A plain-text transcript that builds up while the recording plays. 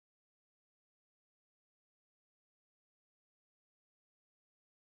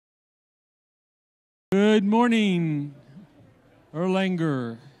Good morning,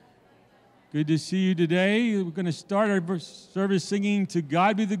 Erlanger. Good to see you today. We're going to start our service singing "To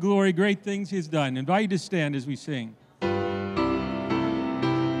God Be the Glory, Great Things He Has Done." I invite you to stand as we sing.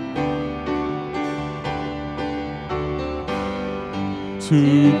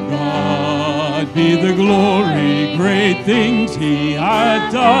 To God be the glory, great things He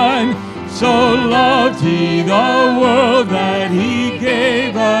hath done. So loved He the world that He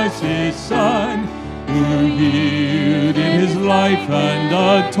gave us His Son, who yielded His life and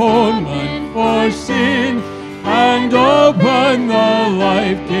atonement for sin, and opened the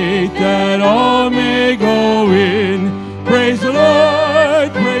life gate that all may go in. Praise the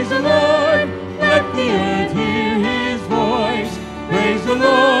Lord, let the earth hear His voice. Praise the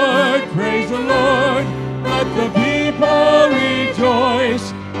Lord, let the people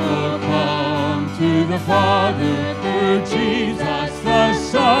rejoice. Oh, come to the Father through Jesus the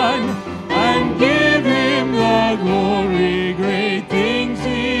Son, and give Him the glory, great things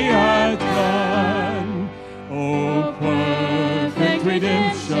He hath done. Oh, perfect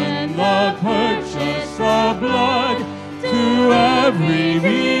redemption, the purchase of blood, to every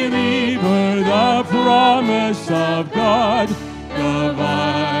believer the promise of God. The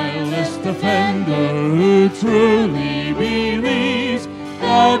vilest offender who truly believes,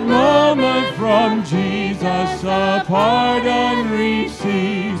 that moment from Jesus a pardon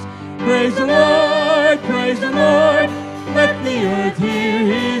receives. Praise the Lord, let the earth hear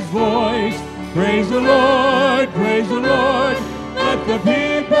His voice. Praise the Lord, let the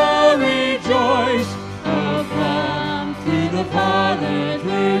people rejoice. Oh, come to the Father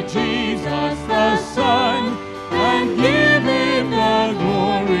through Jesus the Son, and give Him the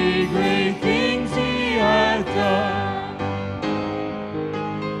glory, great things He hath done.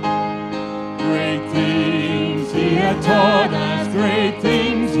 Great things He hath taught us, great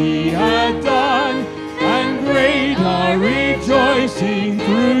things He hath done, and great our rejoicing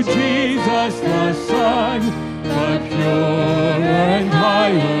through Jesus the Son. But purer and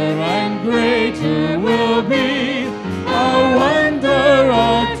higher and greater will be our wonder,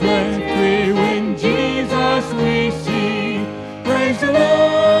 our strength, when Jesus we see. Praise the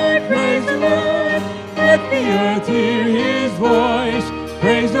Lord, let the earth hear His voice.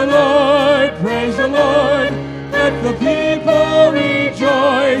 Praise the Lord, let the people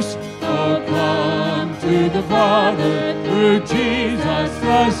rejoice. Oh, come to the Father through Jesus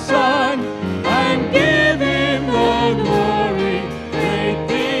the Son, and give Him the glory, great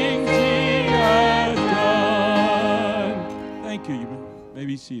things He has done. Thank you. You may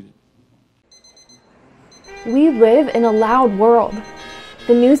be seated. We live in a loud world.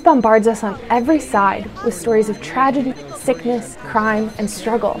 The news bombards us on every side with stories of tragedy, sickness, crime, and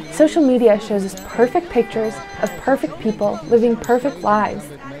struggle. Social media shows us perfect pictures of perfect people living perfect lives,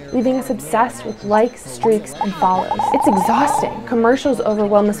 leaving us obsessed with likes, streaks, and follows. It's exhausting. Commercials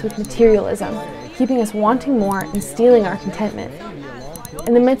overwhelm us with materialism, keeping us wanting more and stealing our contentment.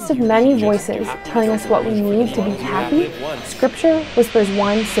 In the midst of many voices telling us what we need to be happy, Scripture whispers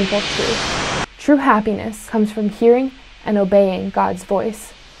one simple truth. True happiness comes from hearing and obeying God's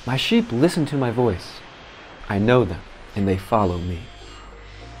voice. My sheep listen to my voice. I know them, and they follow me.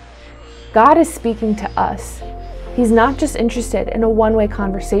 God is speaking to us. He's not just interested in a one-way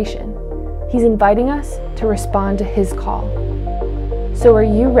conversation. He's inviting us to respond to His call. So are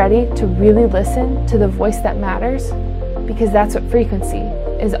you ready to really listen to the voice that matters? Because that's what frequency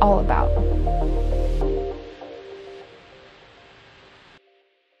is all about.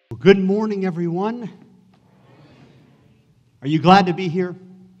 Good morning, everyone. Are you glad to be here?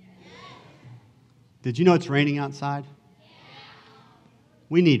 Did you know it's raining outside?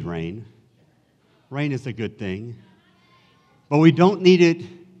 We need rain. Rain is a good thing. But we don't need it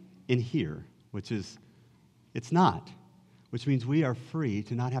in here, it's not. Which means we are free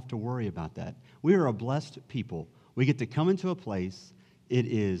to not have to worry about that. We are a blessed people. We get to come into a place, it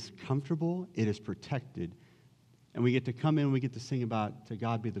is comfortable, it is protected, and we get to come in and we get to sing about "To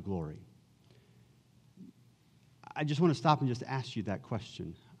God Be the Glory." I just want to stop and just ask you that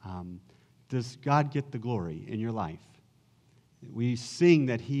question. Does God get the glory in your life? We sing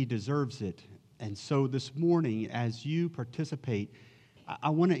that He deserves it. And so this morning, as you participate, I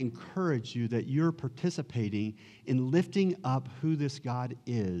want to encourage you that you're participating in lifting up who this God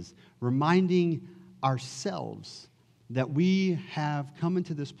is, reminding ourselves that we have come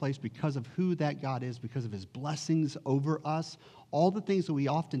into this place because of who that God is, because of His blessings over us, all the things that we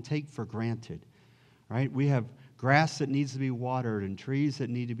often take for granted, right? We have grass that needs to be watered and trees that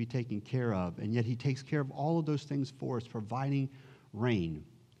need to be taken care of, and yet He takes care of all of those things for us, providing rain.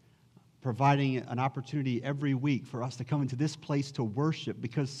 providing an opportunity every week for us to come into this place to worship,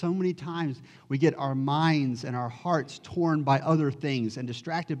 because so many times we get our minds and our hearts torn by other things and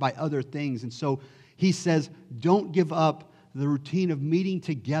distracted by other things. And so he says, don't give up the routine of meeting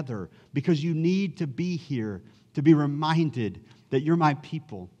together, because you need to be here to be reminded that you're my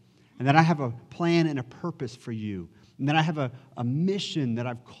people and that I have a plan and a purpose for you, and that I have a mission that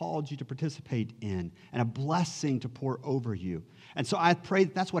I've called you to participate in, and a blessing to pour over you. And so I pray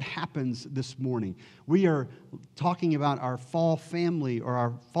that's what happens this morning. We are talking about our fall family, or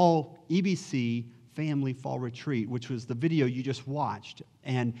our fall EBC family fall retreat, which was the video you just watched.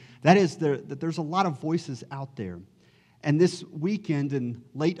 And that is that there's a lot of voices out there. And this weekend in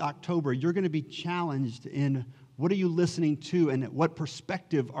late October, you're going to be challenged in what are you listening to, and what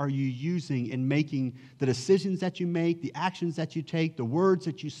perspective are you using in making the decisions that you make, the actions that you take, the words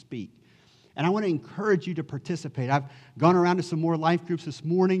that you speak. And I want to encourage you to participate. I've gone around to some more life groups this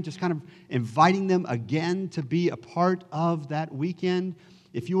morning, just kind of inviting them again to be a part of that weekend.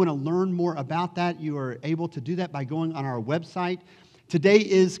 If you want to learn more about that, you are able to do that by going on our website. Today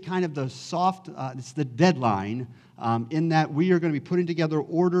is kind of the it's the deadline, in that we are going to be putting together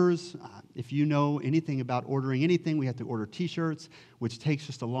orders. If you know anything about ordering anything, we have to order T-shirts, which takes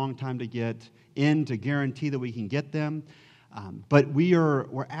just a long time to get in to guarantee that we can get them. But we're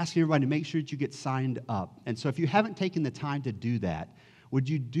asking everybody to make sure that you get signed up. And so if you haven't taken the time to do that, would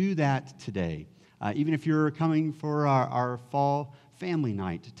you do that today? Even if you're coming for our fall family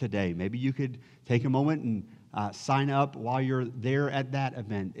night today, maybe you could take a moment and sign up while you're there at that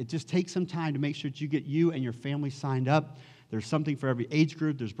event. It just takes some time to make sure that you get you and your family signed up. There's something for every age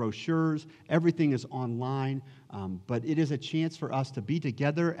group. There's brochures. Everything is online. But it is a chance for us to be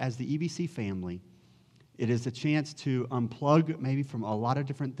together as the EBC family. It is a chance to unplug maybe from a lot of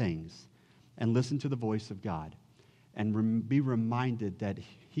different things and listen to the voice of God, and be reminded that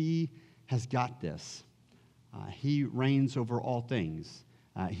He has got this. He reigns over all things.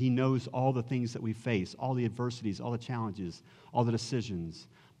 He knows all the things that we face, all the adversities, all the challenges, all the decisions,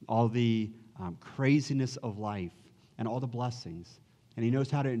 all the craziness of life, and all the blessings. And He knows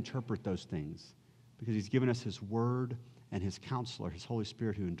how to interpret those things, because He's given us His Word and His Counselor, His Holy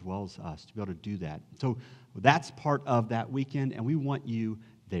Spirit, who indwells us to be able to do that. So that's part of that weekend, and we want you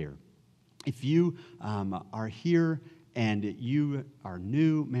there. If you are here and you are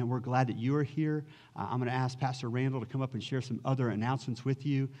new, man, we're glad that you are here. I'm going to ask Pastor Randall to come up and share some other announcements with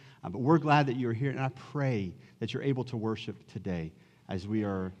you. But we're glad that you're here, and I pray that you're able to worship today as we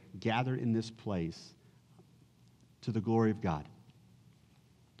are gathered in this place to the glory of God.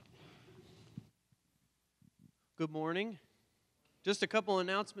 Good morning. Just a couple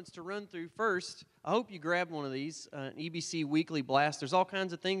announcements to run through. First, I hope you grab one of these, an EBC Weekly Blast. There's all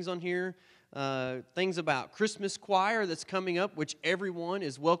kinds of things on here, things about Christmas choir that's coming up, which everyone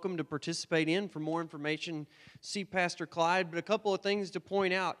is welcome to participate in. For more information, see Pastor Clyde. But a couple of things to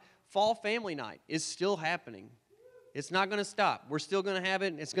point out. Fall Family Night is still happening. It's not going to stop. We're still going to have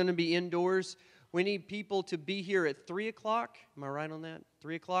it. It's going to be indoors. We need people to be here at 3 o'clock. Am I right on that?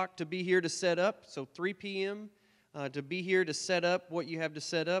 3 o'clock to be here to set up. So 3 p.m. To be here to set up what you have to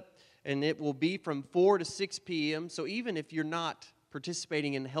set up. And it will be from 4 to 6 p.m. So even if you're not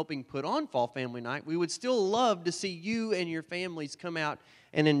participating in helping put on Fall Family Night, we would still love to see you and your families come out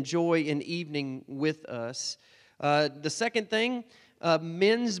and enjoy an evening with us. The second thing,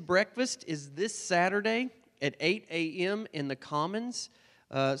 men's breakfast is this Saturday at 8 a.m. in the Commons.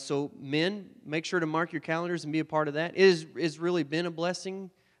 So men, make sure to mark your calendars and be a part of that. It has really been a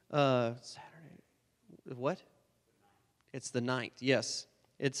blessing. Saturday, what? It's the 9th, yes.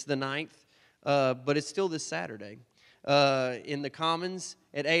 It's the 9th, but it's still this Saturday in the Commons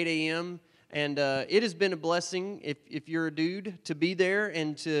at 8 a.m. And it has been a blessing if you're a dude to be there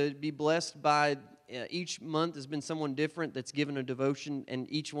and to be blessed by each month has been someone different that's given a devotion,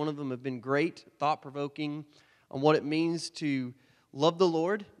 and each one of them have been great, thought-provoking on what it means to love the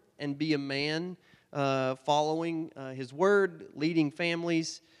Lord and be a man following His Word, leading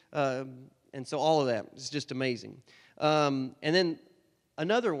families, and so all of that is just amazing. And then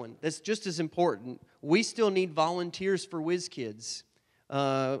another one that's just as important, we still need volunteers for WizKids, for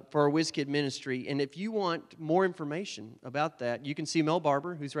our WizKid ministry. And if you want more information about that, you can see Mel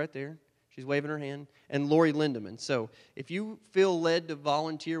Barber, who's right there. She's waving her hand, and Lori Lindemann. So if you feel led to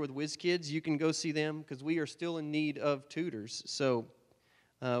volunteer with WizKids, you can go see them, because we are still in need of tutors. So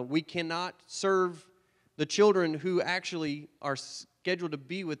we cannot serve the children who actually are scheduled to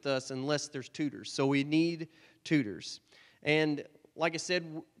be with us unless there's tutors. So we need tutors. And like I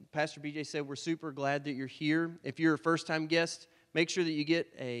said, Pastor BJ said, we're super glad that you're here. If you're a first-time guest, make sure that you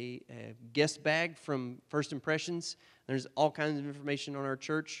get a guest bag from First Impressions. There's all kinds of information on our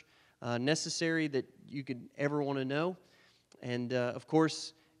church. necessary that you could ever want to know. And, of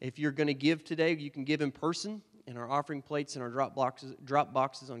course, if you're going to give today, you can give in person in our offering plates and our drop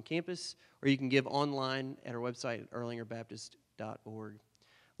boxes on campus, or you can give online at our website at erlingerbaptist.org.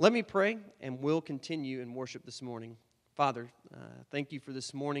 Let me pray, and we'll continue in worship this morning. Father, thank you for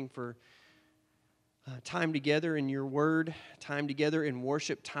this morning, for time together in your word, time together in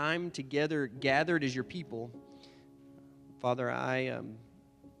worship, time together gathered as your people. Father, I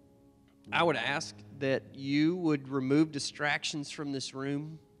would ask that you would remove distractions from this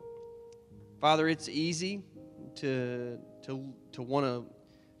room. Father, it's easy to want to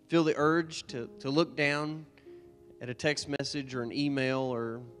feel the urge to look down at a text message or an email,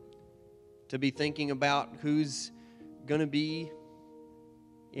 or to be thinking about who's going to be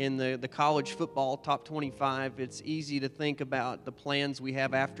in the college football top 25. It's easy to think about the plans we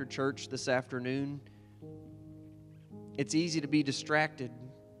have after church this afternoon. It's easy to be distracted,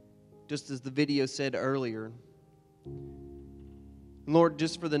 just as the video said earlier. Lord,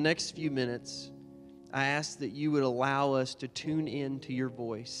 just for the next few minutes, I ask that you would allow us to tune in to your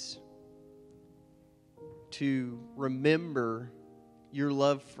voice, to remember your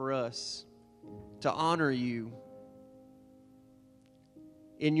love for us, to honor you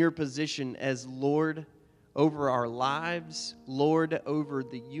in your position as Lord over our lives, Lord over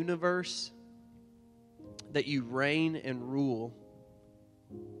the universe, that you reign and rule,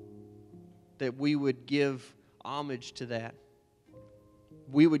 that we would give homage to that.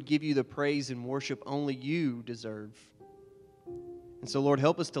 We would give you the praise and worship only you deserve. And so, Lord,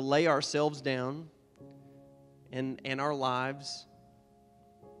 help us to lay ourselves down and our lives,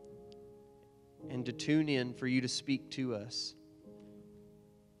 and to tune in for you to speak to us.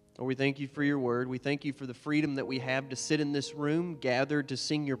 Lord, we thank you for your word. We thank you for the freedom that we have to sit in this room, gathered to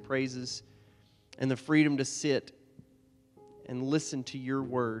sing your praises, and the freedom to sit and listen to your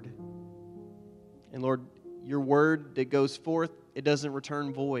word. And Lord, your word that goes forth, it doesn't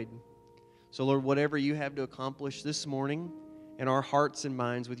return void. So Lord, whatever you have to accomplish this morning in our hearts and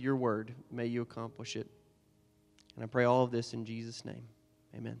minds with your word, may you accomplish it. And I pray all of this in Jesus' name.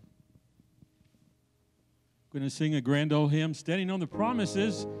 Amen. We're going to sing a grand old hymn, Standing on the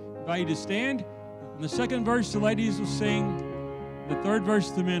Promises. I invite you to stand. In the second verse, the ladies will sing. The third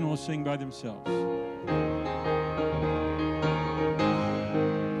verse, the men will sing by themselves.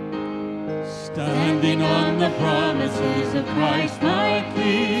 Standing on the promises of Christ my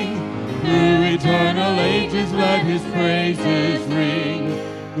King, through eternal ages let his praises ring.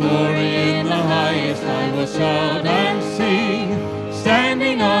 Glory in the highest I will shout and sing,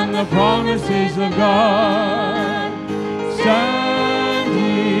 standing on the promises of God.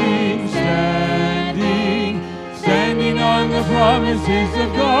 Standing, standing, standing on the promises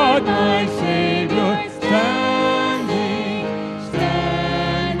of God my Savior. Standing,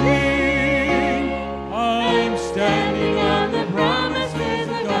 standing, I'm standing on the promises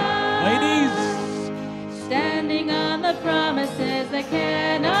of God. Ladies, standing on the promises that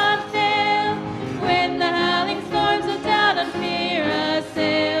cannot fail, when the howling storms of doubt and fear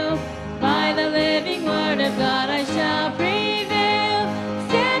assail. By the living word of God I shall prevail,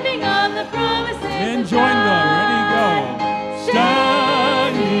 standing on the promises men of join God. them. Ready, go.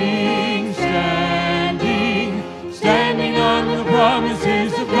 Standing, standing, standing on the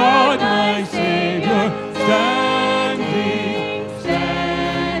promises of God my Savior. Standing,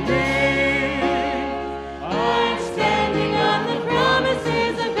 standing, I'm standing on the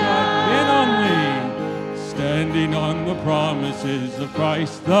promises of God. Men only, standing on the promises of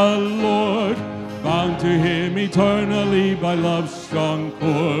Christ the Lord, bound to him eternally by love's strong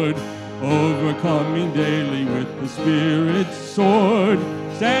cord, overcoming daily with the Spirit's sword,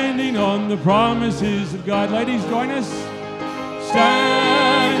 standing on the promises of God. Ladies, join us.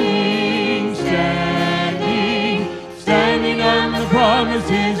 Standing, standing, standing on the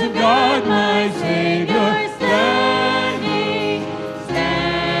promises of God my Savior. Standing,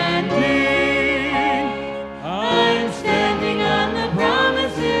 standing, I'm standing on the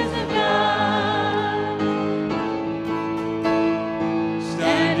promises of God.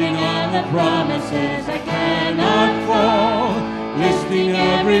 Standing on the promises I cannot fall, listening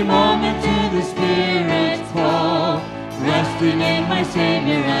every moment to the Spirit's call, resting in my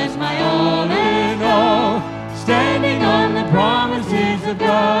Savior as my all in all, standing on the promises of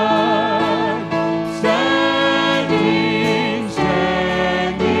God. Standing,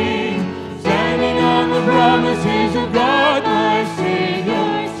 standing, standing on the promises of God my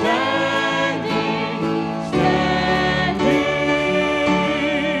Savior. Standing, standing,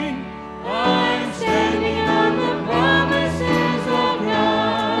 I'm standing on the promises of God.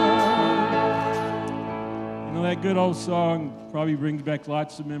 You know that good old song probably brings back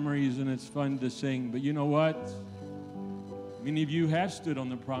lots of memories, and it's fun to sing. But you know what? Many of you have stood on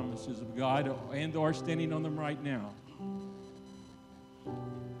the promises of God and are standing on them right now.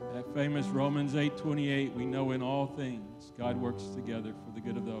 That famous Romans 8:28, we know in all things God works together for the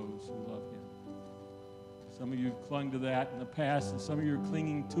good of those who love Him. Some of you have clung to that in the past, and some of you are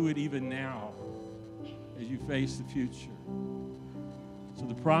clinging to it even now as you face the future. So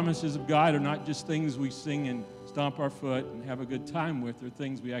the promises of God are not just things we sing and stomp our foot and have a good time with. They're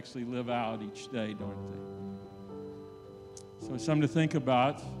things we actually live out each day, don't they? So it's something to think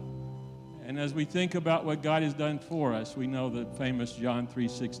about. And as we think about what God has done for us, we know the famous John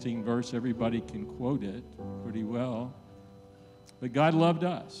 3:16 verse. Everybody can quote it pretty well. But God loved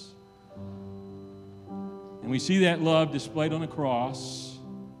us. And we see that love displayed on the cross,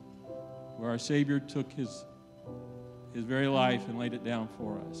 where our Savior took his very life and laid it down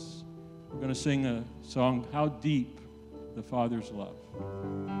for us. We're going to sing a song, How Deep the Father's Love.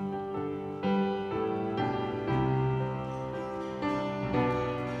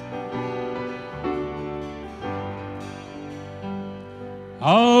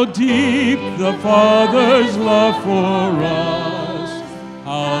 How deep the Father's love for us,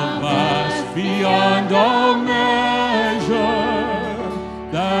 how vast beyond all measure,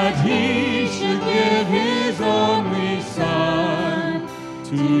 that He should give His only Son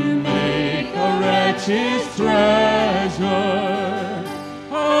to make a wretch His treasure.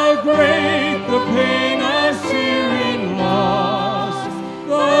 How great the pain of searing loss,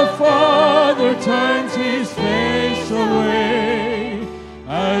 the Father turns His face away,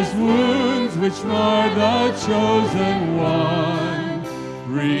 as wounds which mar the chosen one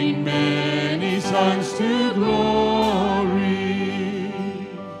bring many sons to glory.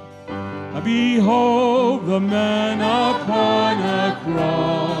 Behold the man upon a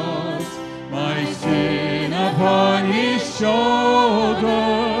cross, my sin upon His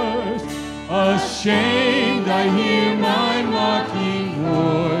shoulders. Ashamed I hear my mocking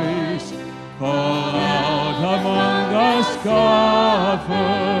voice call out among the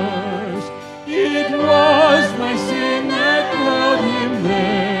scoffers. It was my sin that held Him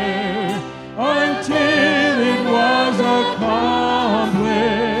there until it was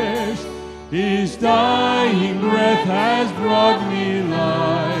accomplished. His dying breath has brought me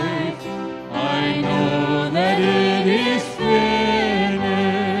life. I know that it is finished.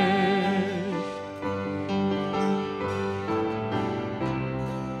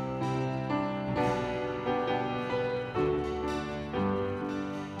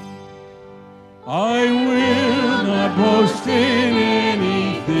 I will not boast in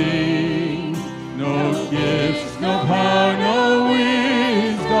anything, no gifts, no power, no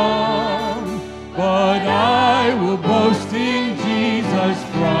wisdom, but I will boast in Jesus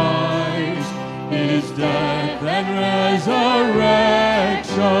Christ, His death and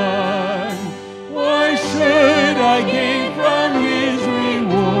resurrection. Why should I gain from His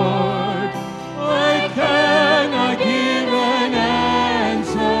reward? I cannot give an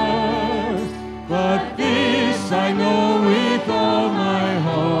answer, but this I know with all my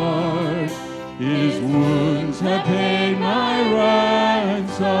heart, His wounds have paid my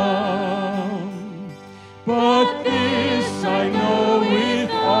ransom. But this I know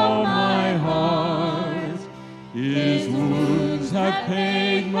with all my heart, His wounds have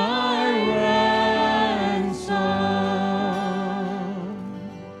paid my ransom.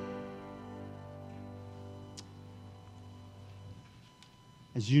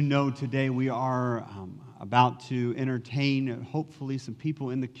 As you know, today we are about to entertain, hopefully, some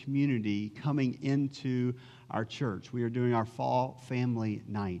people in the community coming into our church. We are doing our fall family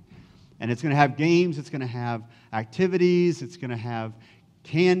night. And it's going to have games, it's going to have activities, it's going to have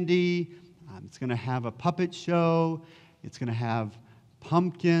candy, it's going to have a puppet show, it's going to have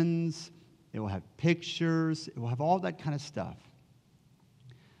pumpkins, it will have pictures, it will have all that kind of stuff.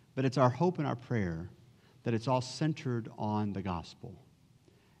 But it's our hope and our prayer that it's all centered on the gospel.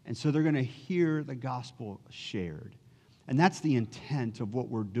 And so they're going to hear the gospel shared. And that's the intent of what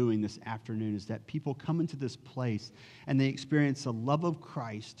we're doing this afternoon, is that people come into this place and they experience the love of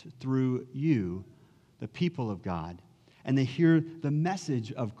Christ through you, the people of God. And they hear the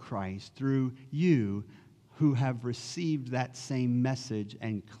message of Christ through you, who have received that same message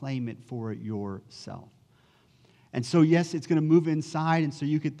and claim it for yourself. And so, yes, it's going to move inside. And so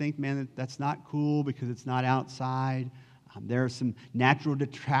you could think, man, that's not cool because it's not outside. There are some natural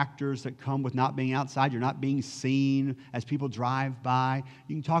detractors that come with not being outside. You're not being seen as people drive by.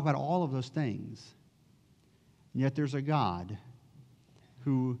 You can talk about all of those things. And yet there's a God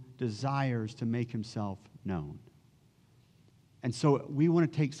who desires to make Himself known. And so we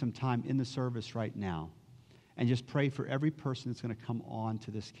want to take some time in the service right now and just pray for every person that's going to come on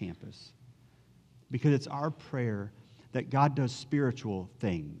to this campus. Because it's our prayer that God does spiritual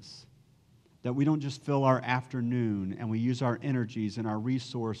things, that we don't just fill our afternoon and we use our energies and our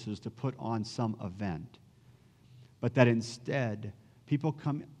resources to put on some event, but that instead people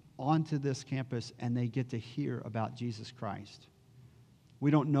come onto this campus and they get to hear about Jesus Christ. We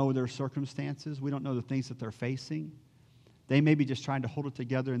don't know their circumstances. We don't know the things that they're facing. They may be just trying to hold it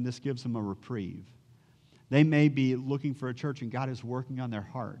together, and this gives them a reprieve. They may be looking for a church, and God is working on their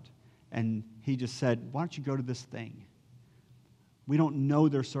heart. And he just said, why don't you go to this thing? We don't know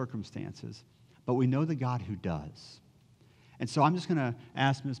their circumstances, but we know the God who does. And so I'm just going to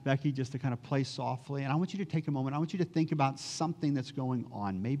ask Miss Becky just to kind of play softly. And I want you to take a moment. I want you to think about something that's going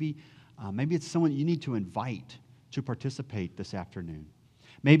on. Maybe it's someone you need to invite to participate this afternoon.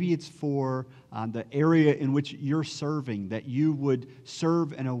 Maybe it's for the area in which you're serving, that you would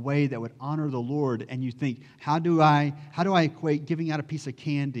serve in a way that would honor the Lord. And you think, how do I equate giving out a piece of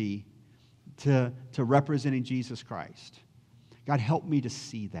candy to representing Jesus Christ? God, help me to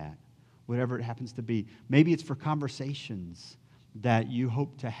see that, whatever it happens to be. Maybe it's for conversations that you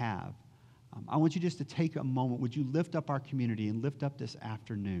hope to have. I want you just to take a moment. Would you lift up our community and lift up this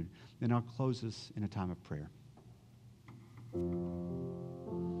afternoon? Then I'll close this in a time of prayer.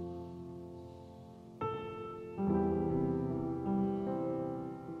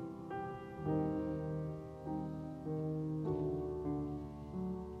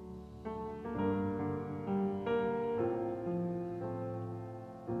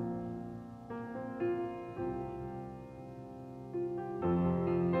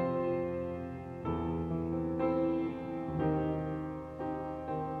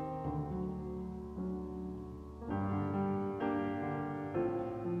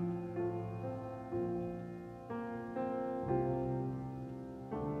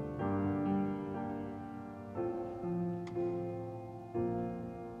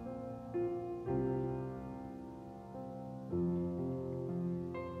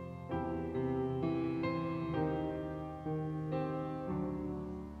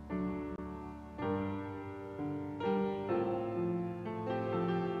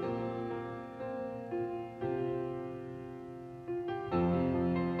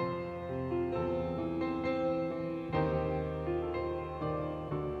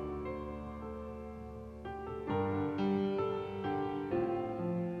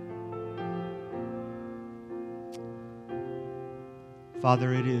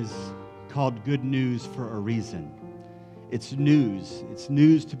 Father, it is called good news for a reason. It's news. It's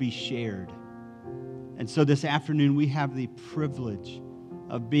news to be shared. And so this afternoon, we have the privilege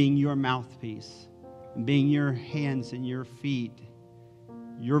of being your mouthpiece and being your hands and your feet,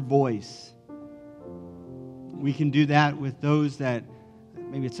 your voice. We can do that with those that,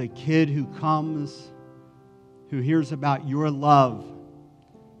 maybe it's a kid who comes, who hears about your love.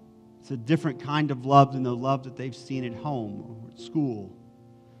 It's a different kind of love than the love that they've seen at home or at school.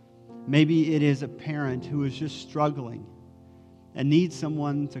 Maybe it is a parent who is just struggling and needs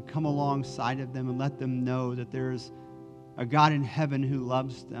someone to come alongside of them and let them know that there's a God in heaven who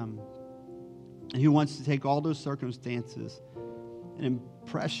loves them and who wants to take all those circumstances and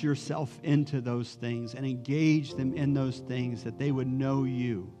impress yourself into those things and engage them in those things that they would know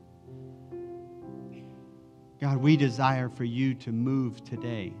you. God, we desire for you to move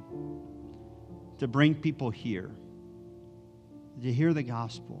today, to bring people here, to hear the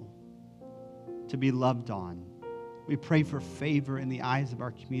gospel, to be loved on. We pray for favor in the eyes of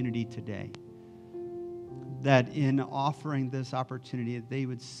our community today, that in offering this opportunity, they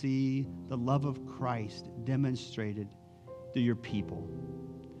would see the love of Christ demonstrated through your people.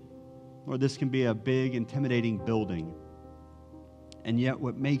 Or this can be a big, intimidating building, and yet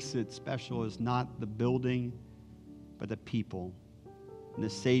what makes it special is not the building, but the people and the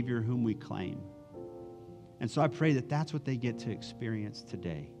Savior whom we claim. And so I pray that that's what they get to experience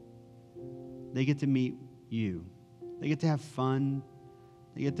today. They get to meet you. They get to have fun.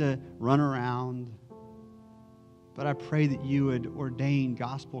 They get to run around. But I pray that you would ordain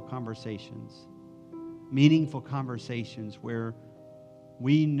gospel conversations, meaningful conversations where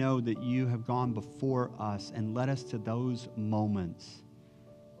we know that you have gone before us and led us to those moments,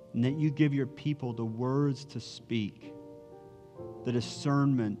 and that you give your people the words to speak, the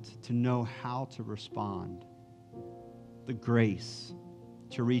discernment to know how to respond, the grace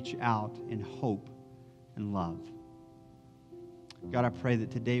to reach out in hope and love. God, I pray that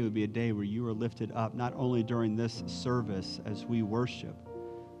today would be a day where you are lifted up, not only during this service as we worship,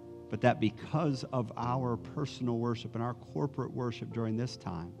 but that because of our personal worship and our corporate worship during this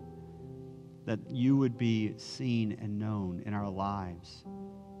time, that you would be seen and known in our lives,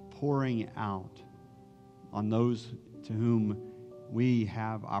 pouring out on those to whom we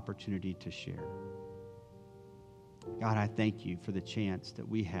have opportunity to share. God, I thank you for the chance that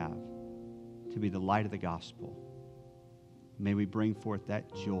we have to be the light of the gospel. May we bring forth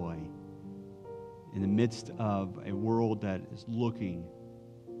that joy in the midst of a world that is looking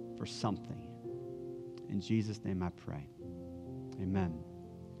for something. In Jesus' name I pray. Amen.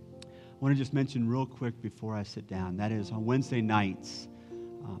 I want to just mention real quick before I sit down, that is on Wednesday nights,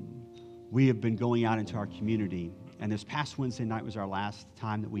 we have been going out into our community, and this past Wednesday night was our last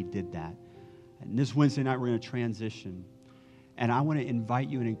time that we did that. And this Wednesday night we're going to transition, and I want to invite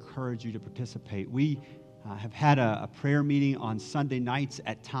you and encourage you to participate. We have had a prayer meeting on Sunday nights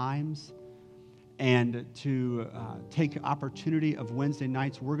at times, and to take opportunity of Wednesday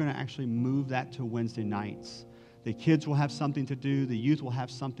nights, we're going to actually move that to Wednesday nights. The kids will have something to do. The youth will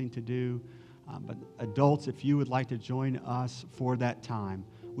have something to do. But adults, if you would like to join us for that time,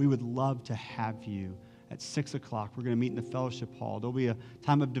 we would love to have you at 6 o'clock. We're going to meet in the fellowship hall. There'll be a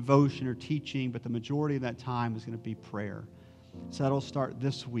time of devotion or teaching, but the majority of that time is going to be prayer. So that'll start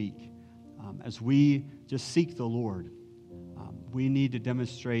this week. As we just seek the Lord, we need to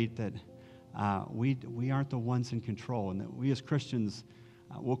demonstrate that we aren't the ones in control, and that we as Christians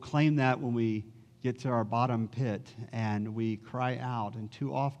will claim that when we get to our bottom pit and we cry out, and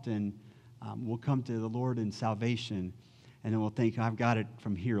too often we'll come to the Lord in salvation, and then we'll think, I've got it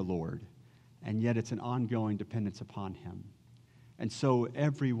from here, Lord. And yet it's an ongoing dependence upon Him. And so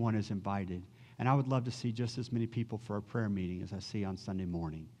everyone is invited. And I would love to see just as many people for a prayer meeting as I see on Sunday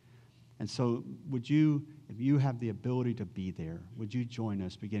morning. And so would you, if you have the ability to be there, would you join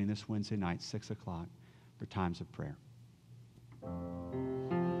us beginning this Wednesday night, 6 o'clock, for times of prayer?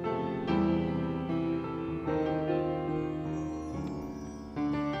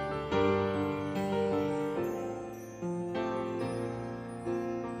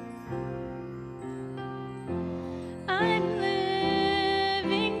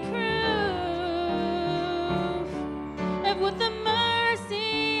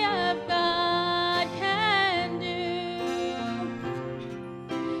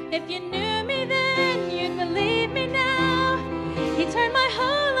 If you knew me then, you'd believe me now. He turned my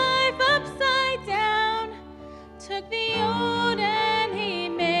whole life upside down, took the old and He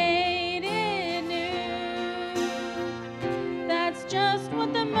made it new. That's just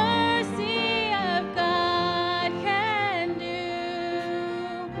what the mercy of God can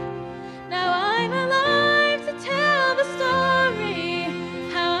do. Now I'm alive to tell the story,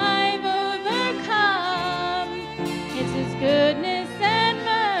 how I've overcome. It's His goodness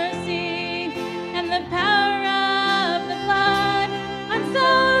and the power of the blood. I'm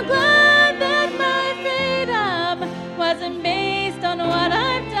so glad that my freedom wasn't based on what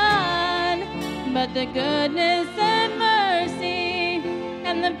I've done, but the goodness and mercy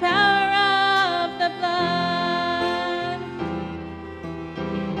and the power of the blood.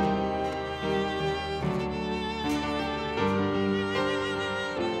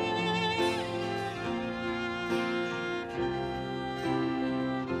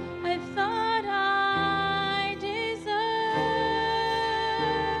 I thought I deserved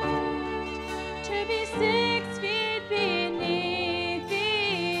to be 6 feet beneath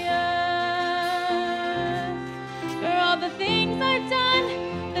the earth. For all the things I've done,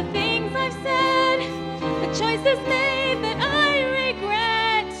 the things I've said, the choices made that I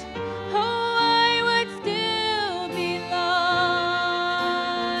regret, oh, I would still be lost.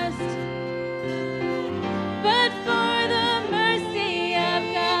 But for the mercy of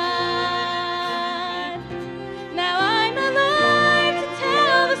God, now I'm alive to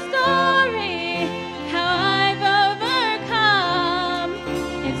tell the story, how I've overcome.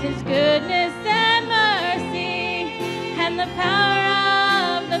 It's His goodness and mercy and the power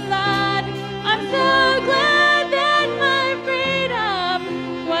of the blood. I'm so glad that my freedom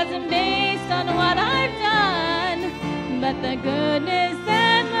wasn't based on what I've done, but the goodness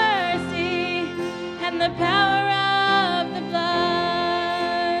and mercy and the power of the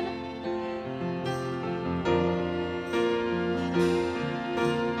blood.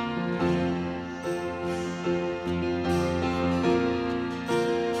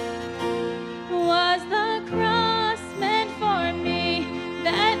 Was the cross meant for me,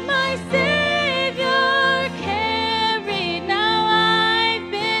 that my Savior carried? Now I've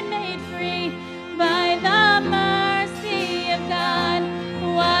been made free by the mercy of God.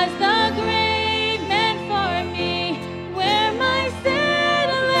 Was the grave meant for me?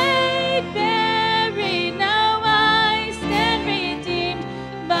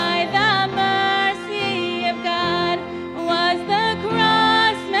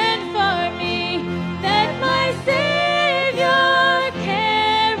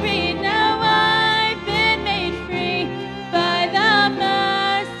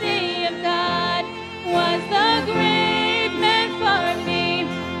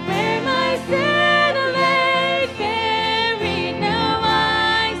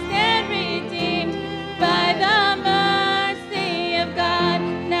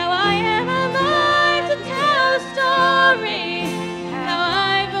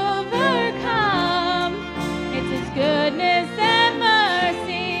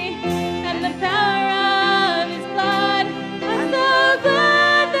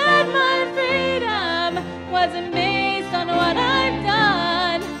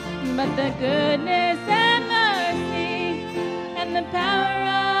 goodness and mercy and the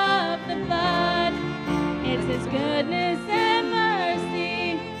power of the blood. It's His goodness and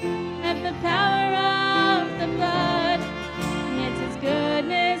mercy and the power of the blood. It's His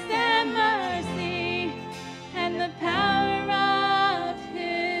goodness and mercy and the power of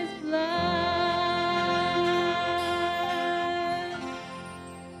His blood.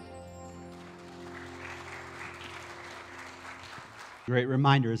 Great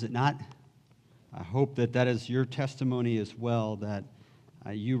reminder, is it not? I hope that that is your testimony as well, that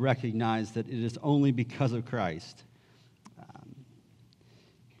you recognize that it is only because of Christ.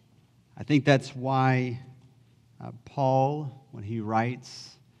 I think that's why Paul, when he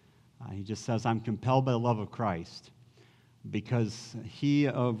writes, he just says, I'm compelled by the love of Christ, because he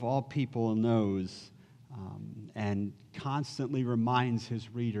of all people knows and constantly reminds his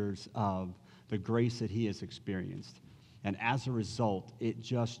readers of the grace that he has experienced. And as a result, it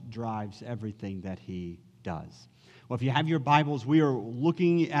just drives everything that he does. Well, if you have your Bibles, we are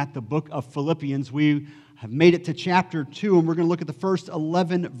looking at the book of Philippians. We have made it to chapter 2, and we're going to look at the first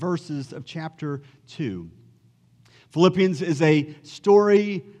 11 verses of chapter 2. Philippians is a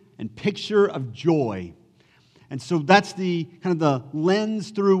story and picture of joy. And so that's the kind of the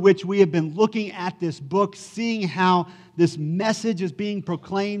lens through which we have been looking at this book, seeing how this message is being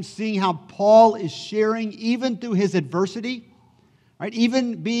proclaimed, seeing how Paul is sharing even through his adversity, right?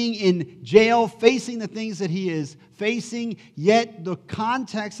 Even being in jail, facing the things that he is facing, yet the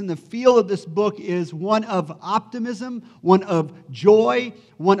context and the feel of this book is one of optimism, one of joy,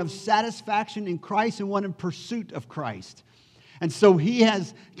 one of satisfaction in Christ, and one in pursuit of Christ. And so he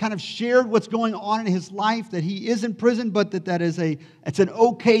has kind of shared what's going on in his life, that he is in prison, but it's an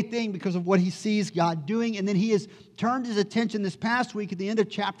okay thing because of what he sees God doing. And then he has turned his attention this past week at the end of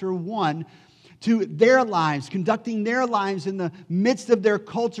chapter 1 to their lives, conducting their lives in the midst of their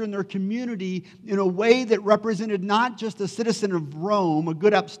culture and their community in a way that represented not just a citizen of Rome, a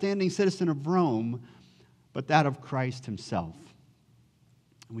good upstanding citizen of Rome, but that of Christ himself.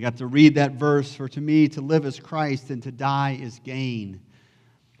 We got to read that verse, for to me to live is Christ and to die is gain.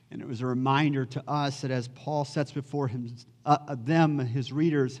 And it was a reminder to us that as Paul sets before his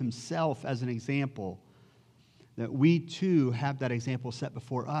readers, himself as an example, that we too have that example set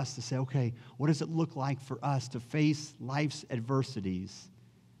before us to say, okay, what does it look like for us to face life's adversities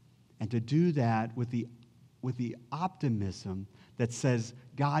and to do that with the optimism that says,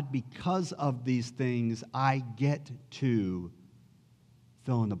 God, because of these things, I get to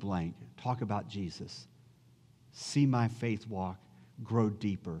fill in the blank. Talk about Jesus. See my faith walk grow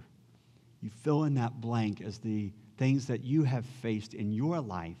deeper. You fill in that blank as the things that you have faced in your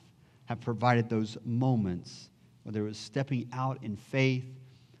life have provided those moments, whether it was stepping out in faith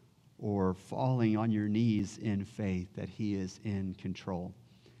or falling on your knees in faith, that He is in control.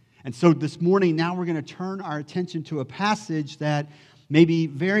 And so this morning, now we're going to turn our attention to a passage that may be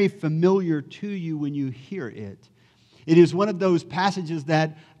very familiar to you when you hear it. It is one of those passages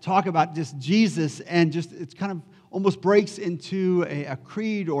that talk about just Jesus, and just it's kind of almost breaks into a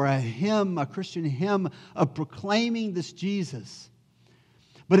creed or a hymn, a Christian hymn of proclaiming this Jesus.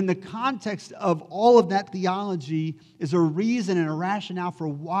 But in the context of all of that theology is a reason and a rationale for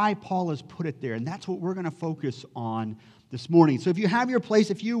why Paul has put it there. And that's what we're going to focus on this morning. So if you have your place,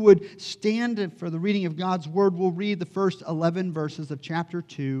 if you would stand for the reading of God's Word, we'll read the first 11 verses of chapter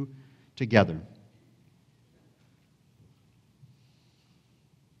 2 together.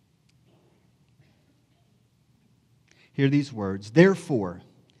 Hear these words. Therefore,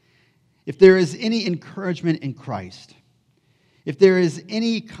 if there is any encouragement in Christ, if there is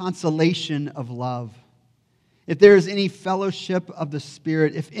any consolation of love, if there is any fellowship of the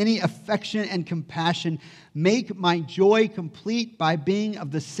Spirit, if any affection and compassion, make my joy complete by being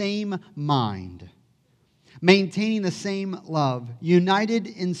of the same mind, maintaining the same love, united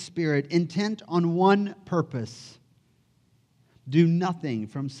in spirit, intent on one purpose. Do nothing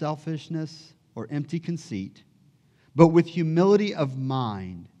from selfishness or empty conceit, but with humility of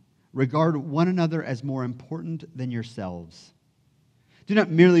mind, regard one another as more important than yourselves. Do not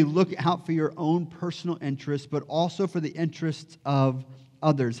merely look out for your own personal interests, but also for the interests of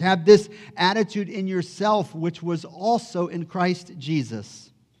others. Have this attitude in yourself, which was also in Christ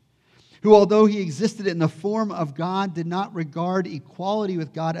Jesus, who, although He existed in the form of God, did not regard equality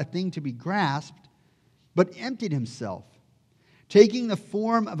with God a thing to be grasped, but emptied Himself, taking the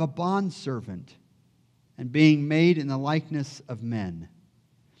form of a bondservant, and being made in the likeness of men.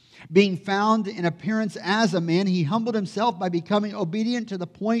 Being found in appearance as a man, He humbled Himself by becoming obedient to the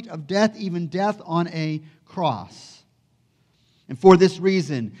point of death, even death on a cross. And for this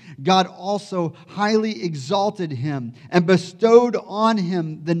reason, God also highly exalted him and bestowed on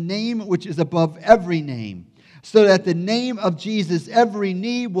him the name which is above every name, so that the name of Jesus every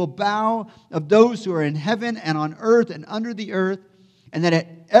knee will bow, of those who are in heaven and on earth and under the earth, and that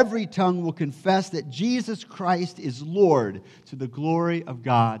every tongue will confess that Jesus Christ is Lord, to the glory of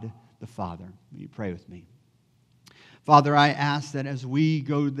God the Father. Will you pray with me? Father, I ask that as we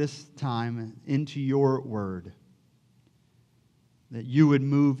go this time into your word, that you would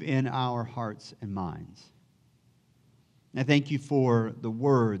move in our hearts and minds. I thank you for the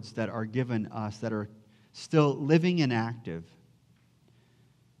words that are given us that are still living and active.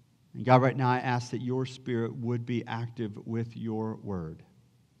 And God, right now I ask that your Spirit would be active with your word.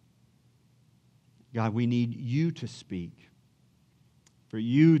 God, we need you to speak, for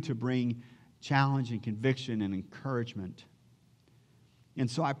you to bring challenge and conviction and encouragement. And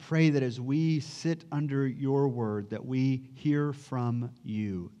so I pray that as we sit under your word, that we hear from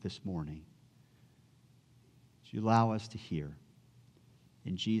you this morning. That you allow us to hear.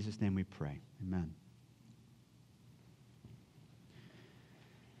 In Jesus' name we pray. Amen.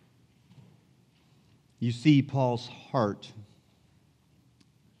 You see Paul's heart.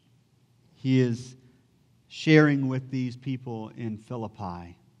 He is sharing with these people in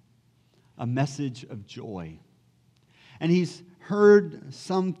Philippi a message of joy. And he's heard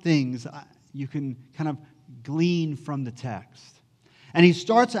some things you can kind of glean from the text. And he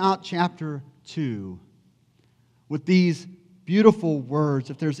starts out chapter 2 with these beautiful words.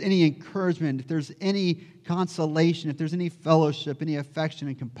 If there's any encouragement, if there's any consolation, if there's any fellowship, any affection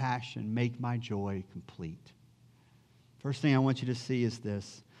and compassion, make my joy complete. First thing I want you to see is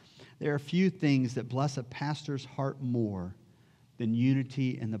this. There are few things that bless a pastor's heart more than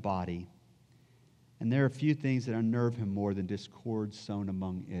unity in the body. And there are few things that unnerve him more than discord sown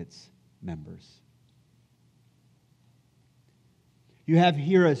among its members. You have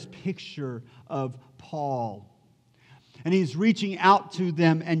here a picture of Paul. And he's reaching out to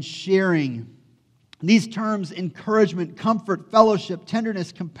them and sharing these terms: encouragement, comfort, fellowship,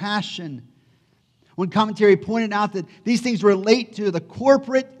 tenderness, compassion. One commentary pointed out that these things relate to the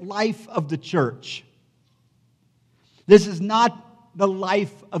corporate life of the church. This is not the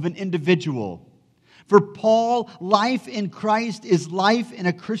life of an individual. For Paul, life in Christ is life in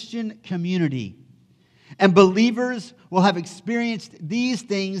a Christian community. And believers will have experienced these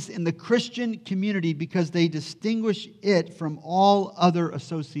things in the Christian community because they distinguish it from all other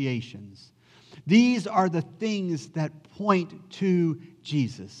associations. These are the things that point to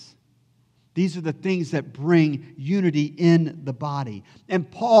Jesus. These are the things that bring unity in the body. And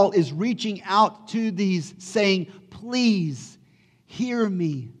Paul is reaching out to these, saying, please hear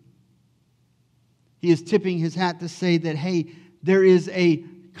me. He is tipping his hat to say that, hey, there is a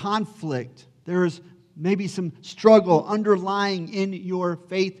conflict. There is maybe some struggle underlying in your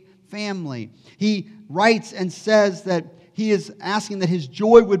faith family. He writes and says that he is asking that his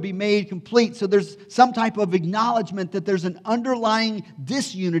joy would be made complete. So there's some type of acknowledgement that there's an underlying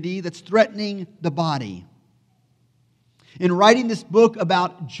disunity that's threatening the body. In writing this book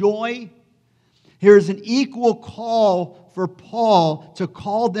about joy, here is an equal call for Paul to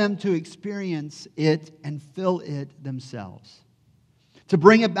call them to experience it and fill it themselves. To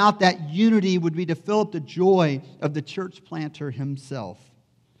bring about that unity would be to fill up the joy of the church planter himself.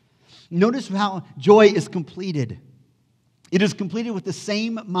 Notice how joy is completed. It is completed with the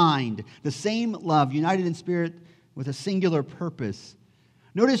same mind, the same love, united in spirit with a singular purpose.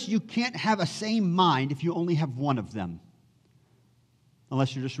 Notice you can't have a same mind if you only have one of them.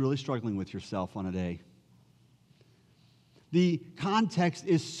 Unless you're just really struggling with yourself on a day. The context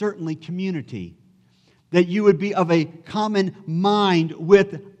is certainly community. That you would be of a common mind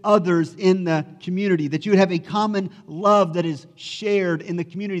with others in the community. That you would have a common love that is shared in the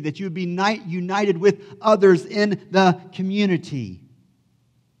community. That you would be united with others in the community.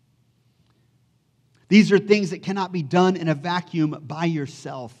 These are things that cannot be done in a vacuum by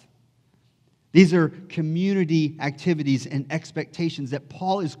yourself. These are community activities and expectations that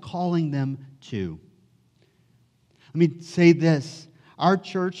Paul is calling them to. Let me say this. Our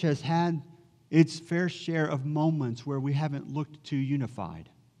church has had its fair share of moments where we haven't looked too unified.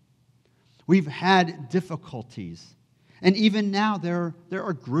 We've had difficulties. And even now there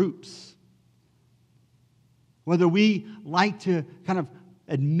are groups. Whether we like to kind of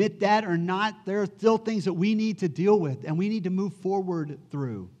admit that or not, there are still things that we need to deal with and we need to move forward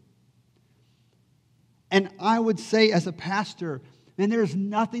through. And I would say as a pastor, man, there's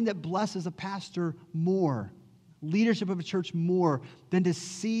nothing that blesses a pastor more, leadership of a church more, than to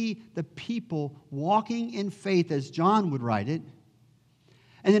see the people walking in faith, as John would write it,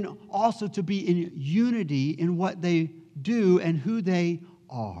 and then also to be in unity in what they do and who they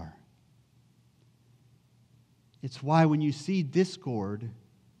are. It's why when you see discord,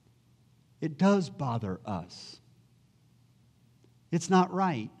 it does bother us. It's not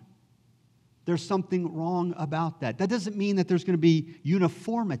right. There's something wrong about that. That doesn't mean that there's going to be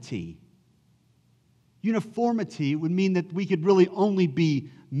uniformity. Uniformity would mean that we could really only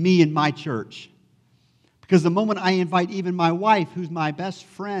be me and my church. Because the moment I invite even my wife, who's my best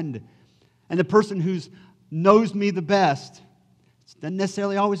friend, and the person who knows me the best, doesn't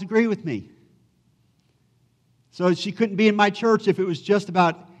necessarily always agree with me. So she couldn't be in my church if it was just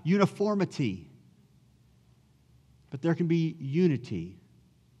about uniformity. But there can be unity.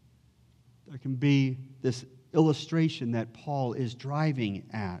 There can be this illustration that Paul is driving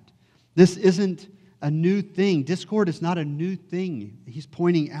at. This isn't a new thing. Discord is not a new thing. He's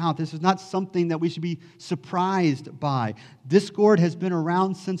pointing out this is not something that we should be surprised by. Discord has been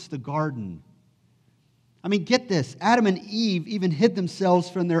around since the garden. I mean, get this. Adam and Eve even hid themselves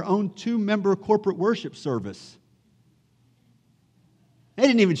from their own 2-member corporate worship service. They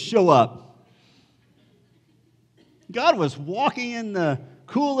didn't even show up. God was walking in the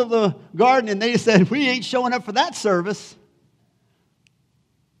cool of the garden, and they said, we ain't showing up for that service.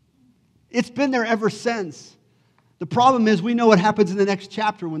 It's been there ever since. The problem is we know what happens in the next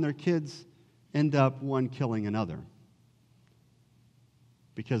chapter when their kids end up one killing another.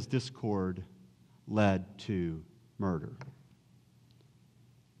 Because discord led to murder.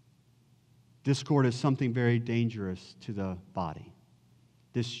 Discord is something very dangerous to the body.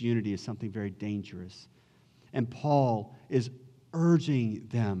 Disunity is something very dangerous. And Paul is urging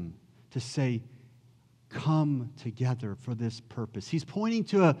them to say, come together for this purpose. He's pointing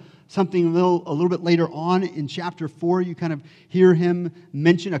to something a little bit later on in chapter 4. You kind of hear him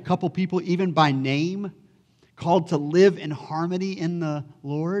mention a couple people, even by name, called to live in harmony in the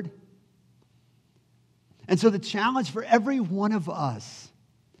Lord. And so the challenge for every one of us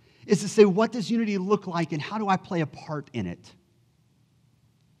is to say, what does unity look like and how do I play a part in it?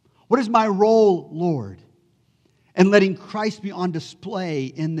 What is my role, Lord, in letting Christ be on display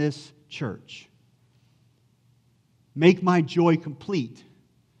in this church? Make my joy complete,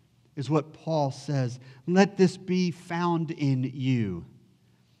 is what Paul says. Let this be found in you.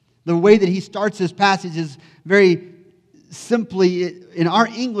 The way that he starts this passage is very simply, in our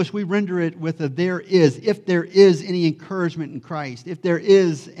English, we render it with a there is. If there is any encouragement in Christ, if there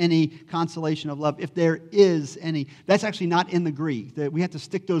is any consolation of love, if there is any, that's actually not in the Greek. That we have to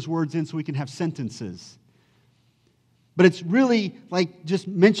stick those words in so we can have sentences. But it's really like just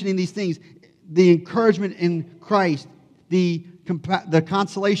mentioning these things. The encouragement in Christ, the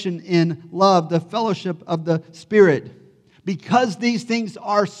consolation in love, the fellowship of the Spirit. Because these things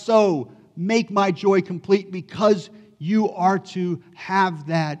are so, make my joy complete, because you are to have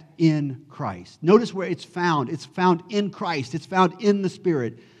that in Christ. Notice where it's found. It's found in Christ. It's found in the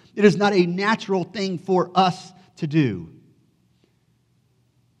Spirit. It is not a natural thing for us to do.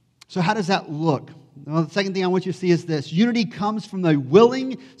 So how does that look? Well, the second thing I want you to see is this. Unity comes from the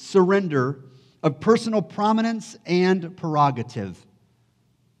willing surrender of personal prominence and prerogative.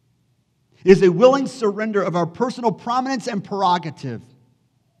 It is a willing surrender of our personal prominence and prerogative.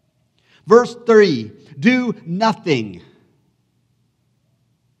 Verse 3, do nothing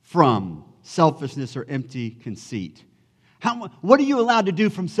from selfishness or empty conceit. What are you allowed to do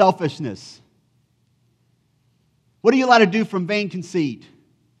from selfishness? What are you allowed to do from vain conceit?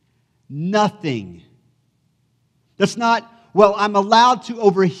 Nothing. That's not, well, I'm allowed to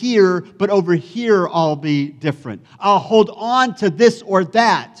over here, but over here I'll be different. I'll hold on to this or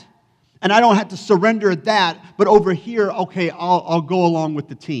that, and I don't have to surrender that, but over here, okay, I'll go along with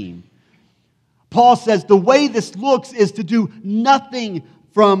the team. Paul says the way this looks is to do nothing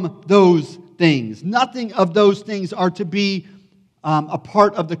from those things. Nothing of those things are to be a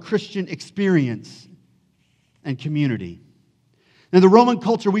part of the Christian experience and community. Now, the Roman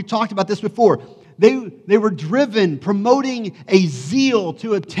culture, we've talked about this before. They were driven, promoting a zeal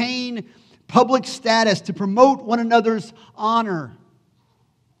to attain public status, to promote one another's honor.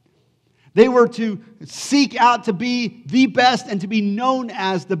 They were to seek out to be the best and to be known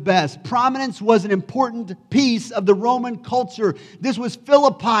as the best. Prominence was an important piece of the Roman culture. This was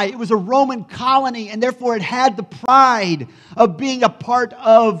Philippi. It was a Roman colony, and therefore it had the pride of being a part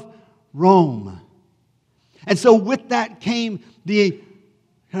of Rome. And so with that came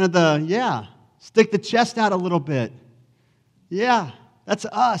stick the chest out a little bit. Yeah, that's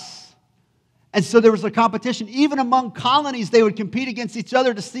us. And so there was a competition. Even among colonies, they would compete against each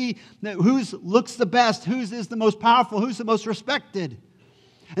other to see whose looks the best, whose is the most powerful, who's the most respected.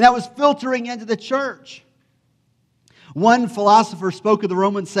 And that was filtering into the church. One philosopher spoke of the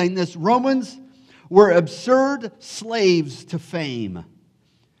Romans saying this: Romans were absurd slaves to fame,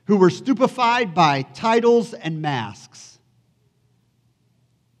 who were stupefied by titles and masks.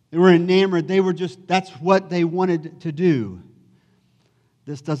 They were enamored. That's what they wanted to do.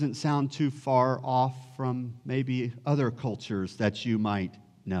 This doesn't sound too far off from maybe other cultures that you might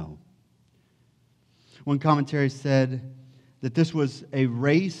know. One commentary said that this was a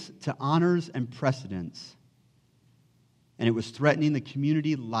race to honors and precedence, and it was threatening the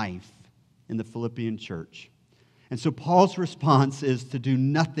community life in the Philippian church. And so Paul's response is to do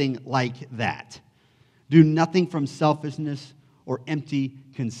nothing like that. Do nothing from selfishness or empty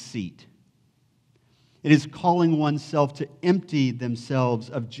conceit. It is calling oneself to empty themselves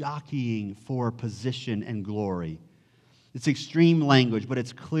of jockeying for position and glory. It's extreme language, but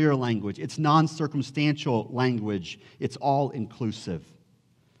it's clear language. It's non-circumstantial language. It's all-inclusive.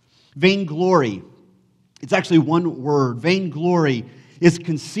 Vainglory. It's actually one word. Vainglory is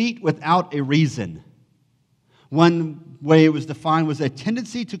conceit without a reason. One way it was defined was a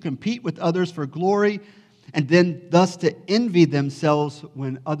tendency to compete with others for glory and then thus to envy themselves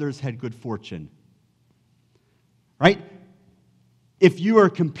when others had good fortune. Right? If you are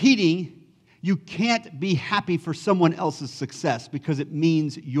competing, you can't be happy for someone else's success because it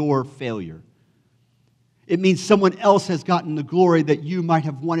means your failure. It means someone else has gotten the glory that you might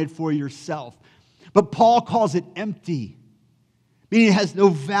have wanted for yourself. But Paul calls it empty, meaning it has no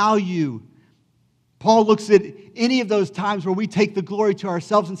value. Paul looks at any of those times where we take the glory to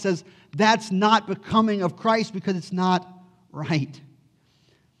ourselves and says, that's not becoming of Christ because it's not right.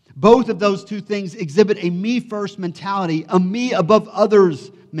 Both of those two things exhibit a me-first mentality, a me above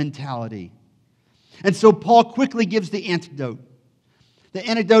others mentality. And so Paul quickly gives the antidote. The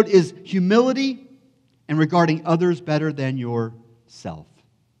antidote is humility and regarding others better than yourself.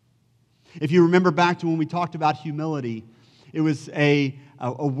 If you remember back to when we talked about humility, it was a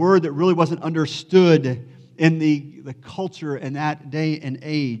word that really wasn't understood in the culture in that day and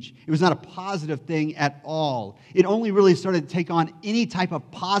age. It was not a positive thing at all. It only really started to take on any type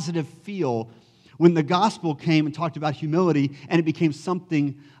of positive feel when the gospel came and talked about humility, and it became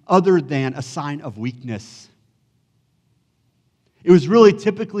something other than a sign of weakness. It was really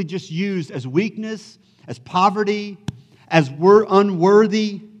typically just used as weakness, as poverty, as we're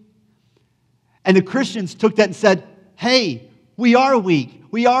unworthy. And the Christians took that and said, hey, we are weak.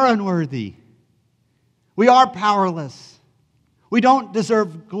 We are unworthy. We are powerless. We don't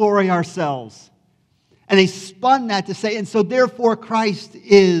deserve glory ourselves. And they spun that to say, and so therefore Christ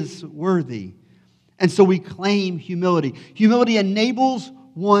is worthy. And so we claim humility. Humility enables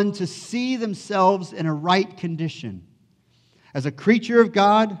one to see themselves in a right condition as a creature of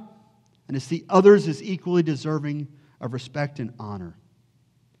God and to see others as equally deserving of respect and honor.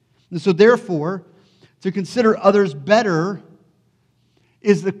 And so therefore, to consider others better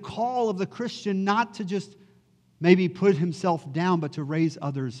is the call of the Christian not to just maybe put himself down, but to raise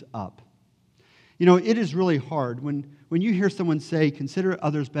others up. You know, it is really hard when you hear someone say, consider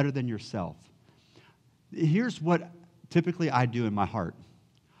others better than yourself. Here's what typically I do in my heart.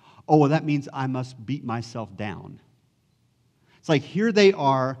 Oh, well, that means I must beat myself down. It's like, here they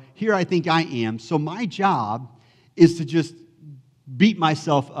are, here I think I am, so my job is to just beat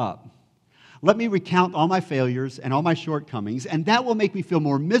myself up. Let me recount all my failures and all my shortcomings, and that will make me feel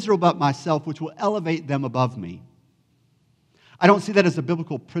more miserable about myself, which will elevate them above me. I don't see that as a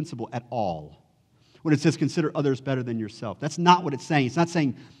biblical principle at all when it says consider others better than yourself. That's not what it's saying. It's not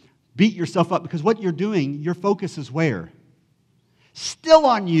saying beat yourself up, because what you're doing, your focus is where? Still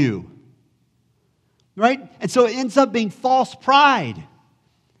on you. Right? And so it ends up being false pride.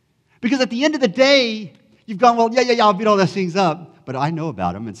 Because at the end of the day, you've gone, well, yeah, I'll beat all those things up. But I know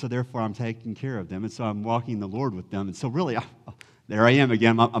about them, and so therefore I'm taking care of them, and so I'm walking the Lord with them. And so really, there I am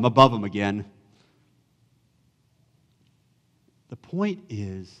again. I'm above them again. The point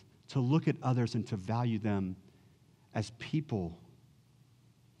is to look at others and to value them as people,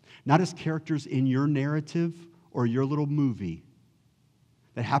 not as characters in your narrative or your little movie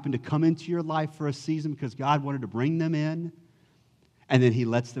that happen to come into your life for a season because God wanted to bring them in, and then He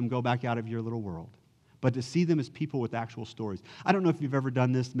lets them go back out of your little world. But to see them as people with actual stories. I don't know if you've ever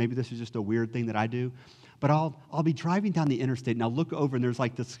done this. Maybe this is just a weird thing that I do. But I'll be driving down the interstate, and I'll look over, and there's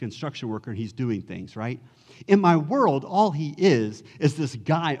like this construction worker, and he's doing things, right? In my world, all he is this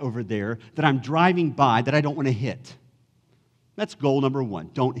guy over there that I'm driving by that I don't want to hit. That's goal number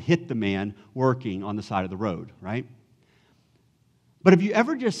one. Don't hit the man working on the side of the road, right? But have you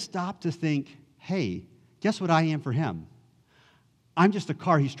ever just stopped to think, hey, guess what I am for him? I'm just a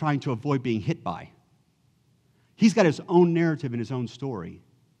car he's trying to avoid being hit by. He's got his own narrative and his own story.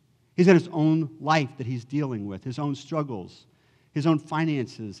 He's got his own life that he's dealing with, his own struggles, his own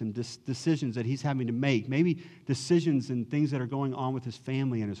finances and decisions that he's having to make, maybe decisions and things that are going on with his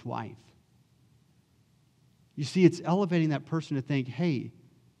family and his wife. You see, it's elevating that person to think, hey,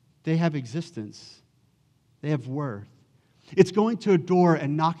 they have existence. They have worth. It's going to a door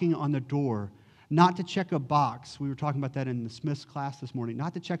and knocking on the door, not to check a box. We were talking about that in the Smith's class this morning.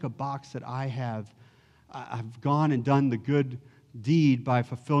 Not to check a box that I've gone and done the good deed by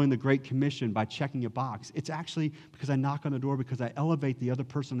fulfilling the Great Commission, by checking a box. It's actually because I knock on the door, because I elevate the other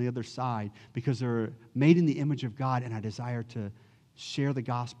person on the other side, because they're made in the image of God, and I desire to share the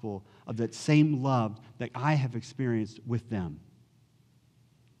gospel of that same love that I have experienced with them.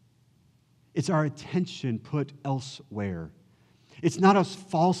 It's our attention put elsewhere. It's not us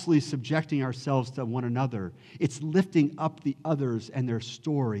falsely subjecting ourselves to one another. It's lifting up the others and their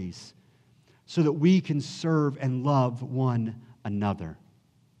stories so that we can serve and love one another.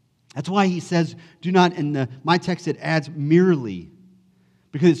 That's why he says, do not, in my text it adds merely,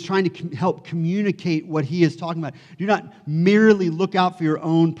 because it's trying to help communicate what he is talking about. Do not merely look out for your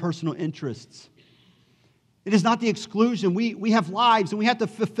own personal interests. It is not the exclusion. We have lives and we have to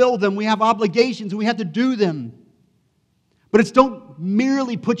fulfill them. We have obligations and we have to do them. But it's don't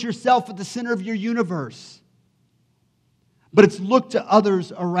merely put yourself at the center of your universe. But it's look to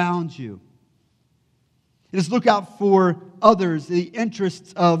others around you. It is look out for others, the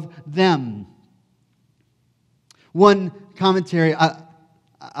interests of them. One commentary,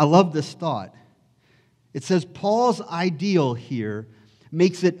 I love this thought. It says, Paul's ideal here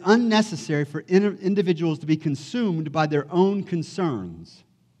makes it unnecessary for individuals to be consumed by their own concerns,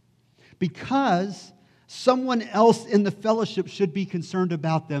 because someone else in the fellowship should be concerned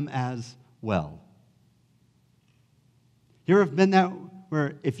about them as well. You ever been that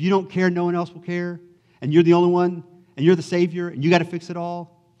where if you don't care, no one else will care, and you're the only one, and you're the Savior, and you got to fix it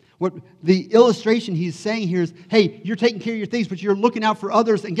all? What the illustration he's saying here is, hey, you're taking care of your things, but you're looking out for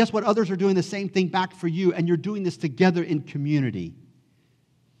others, and guess what? Others are doing the same thing back for you, and you're doing this together in community.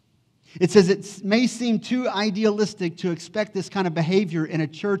 It says it may seem too idealistic to expect this kind of behavior in a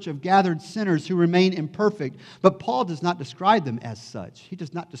church of gathered sinners who remain imperfect, but Paul does not describe them as such. He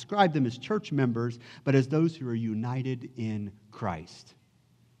does not describe them as church members, but as those who are united in Christ.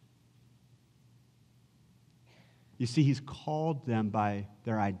 You see, he's called them by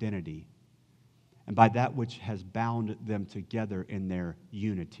their identity and by that which has bound them together in their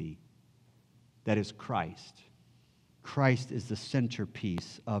unity. That is Christ. Christ is the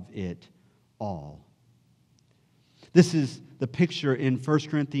centerpiece of it all. This is the picture in 1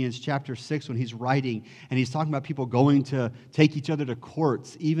 Corinthians chapter 6 when he's writing and he's talking about people going to take each other to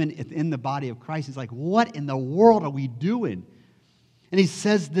courts, even in the body of Christ. He's like, what in the world are we doing? And he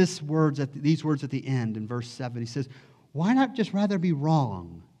says these words at the end in verse 7. He says, why not just rather be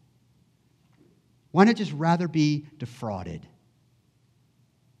wrong? Why not just rather be defrauded?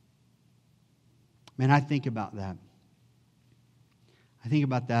 Man, I think about that. I think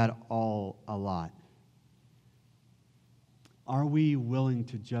about that a lot. Are we willing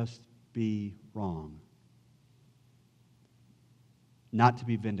to just be wrong? Not to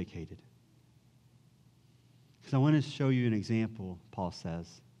be vindicated? Because I want to show you an example, Paul says.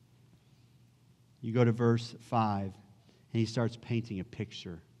 You go to verse 5, and he starts painting a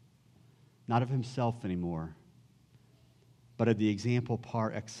picture, not of himself anymore, but of the example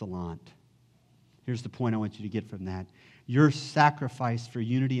par excellence. Here's the point I want you to get from that. Your sacrifice for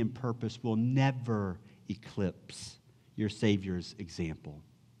unity and purpose will never eclipse your Savior's example.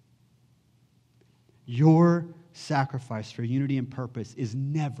 Your sacrifice for unity and purpose is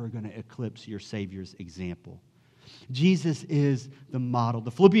never going to eclipse your Savior's example. Jesus is the model.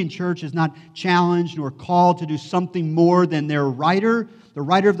 The Philippian church is not challenged nor called to do something more than their writer, the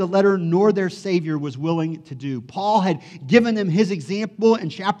writer of the letter, nor their Savior was willing to do. Paul had given them his example in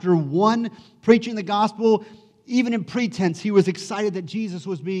chapter 1, preaching the gospel. Even in pretense, he was excited that Jesus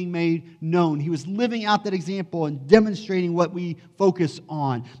was being made known. He was living out that example and demonstrating what we focus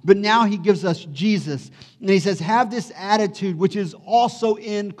on. But now he gives us Jesus. And he says, have this attitude which is also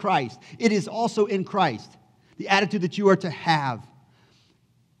in Christ. It is also in Christ. The attitude that you are to have.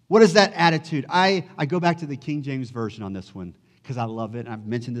 What is that attitude? I go back to the King James Version on this one because I love it. I've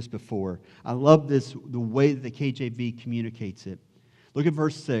mentioned this before. I love the way that the KJV communicates it. Look at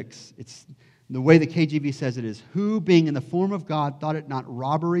verse 6. It's the way the KJV says it is, who being in the form of God thought it not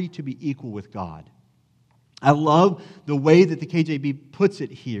robbery to be equal with God. I love the way that the KJV puts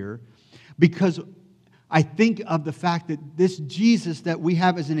it here because I think of the fact that this Jesus that we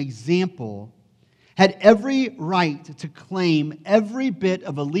have as an example had every right to claim every bit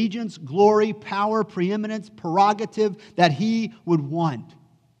of allegiance, glory, power, preeminence, prerogative that he would want.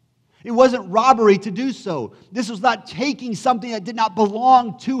 It wasn't robbery to do so. This was not taking something that did not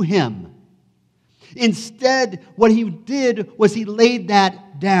belong to him. Instead, what he did was he laid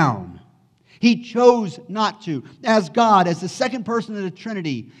that down. He chose not to. As God, as the second person of the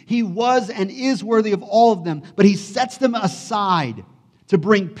Trinity, he was and is worthy of all of them, but he sets them aside to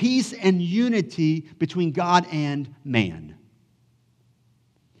bring peace and unity between God and man.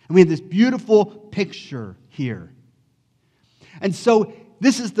 And we have this beautiful picture here. And so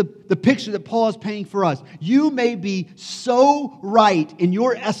this is the picture that Paul is painting for us. You may be so right in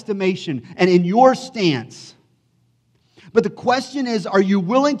your estimation and in your stance, but the question is, are you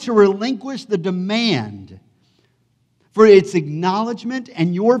willing to relinquish the demand for its acknowledgement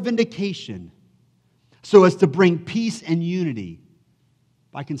and your vindication so as to bring peace and unity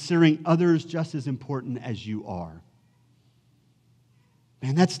by considering others just as important as you are?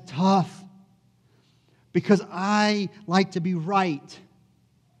 Man, that's tough, because I like to be right.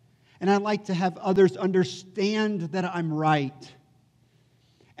 And I like to have others understand that I'm right.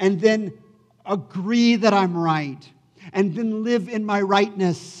 And then agree that I'm right. And then live in my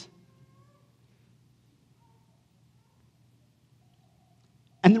rightness.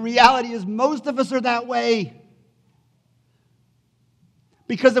 And the reality is, most of us are that way.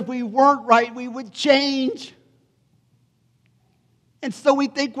 Because if we weren't right, we would change. And so we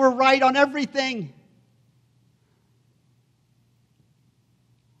think we're right on everything.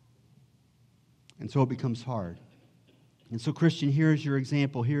 And so it becomes hard. And so, Christian, here is your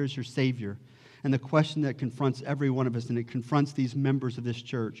example. Here is your Savior. And the question that confronts every one of us, and it confronts these members of this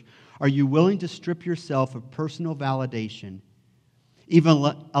church: are you willing to strip yourself of personal validation,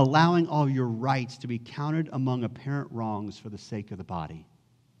 even allowing all your rights to be counted among apparent wrongs for the sake of the body?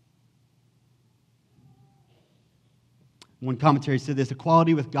 One commentary said this: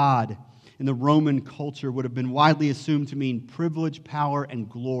 equality with God in the Roman culture would have been widely assumed to mean privilege, power, and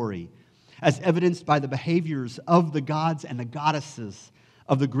glory, as evidenced by the behaviors of the gods and the goddesses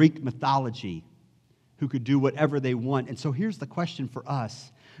of the Greek mythology, who could do whatever they want. And so here's the question for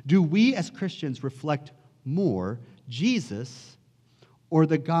us: do we as Christians reflect more Jesus or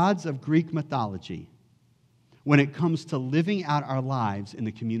the gods of Greek mythology when it comes to living out our lives in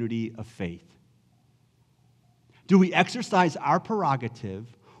the community of faith? Do we exercise our prerogative,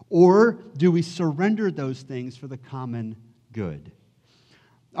 or do we surrender those things for the common good?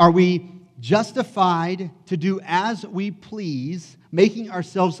 Are we justified to do as we please, making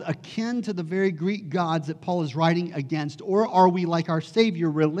ourselves akin to the very Greek gods that Paul is writing against? Or are we, like our Savior,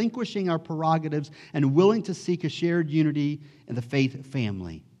 relinquishing our prerogatives and willing to seek a shared unity in the faith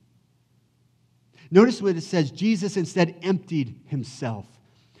family? Notice what it says: Jesus instead emptied himself.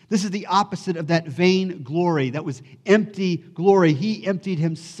 This is the opposite of that vain glory. That was empty glory. He emptied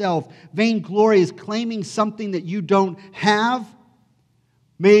himself. Vain glory is claiming something that you don't have,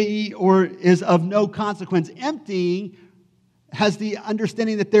 may or is of no consequence. Emptying has the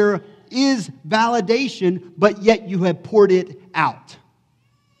understanding that there is validation, but yet you have poured it out.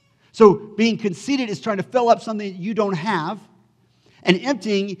 So being conceited is trying to fill up something that you don't have, and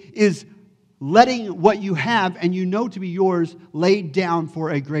emptying is letting what you have and you know to be yours laid down for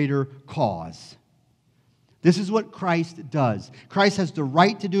a greater cause. This is what Christ does. Christ has the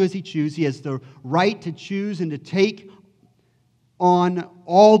right to do as he chooses. He has the right to choose and to take on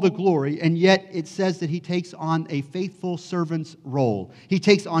all the glory, and yet it says that he takes on a faithful servant's role. He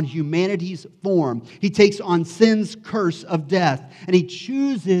takes on humanity's form. He takes on sin's curse of death, and he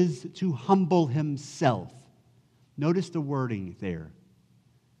chooses to humble himself. Notice the wording there.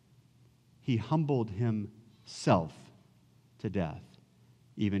 He humbled himself to death,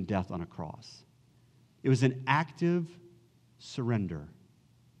 even death on a cross. It was an active surrender.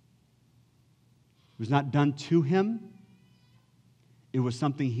 It was not done to him. It was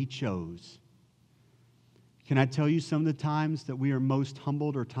something he chose. Can I tell you, some of the times that we are most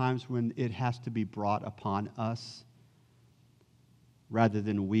humbled are times when it has to be brought upon us rather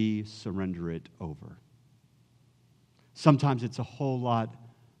than we surrender it over. Sometimes it's a whole lot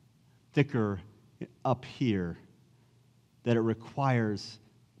thicker up here that it requires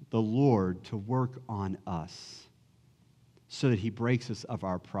the Lord to work on us so that he breaks us of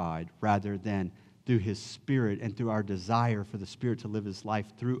our pride rather than through his Spirit and through our desire for the Spirit to live his life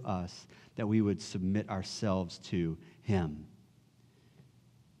through us, that we would submit ourselves to him.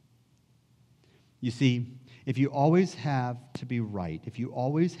 You see, if you always have to be right, if you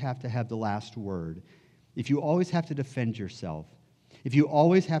always have to have the last word, if you always have to defend yourself, if you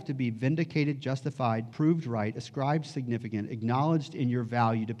always have to be vindicated, justified, proved right, ascribed significant, acknowledged in your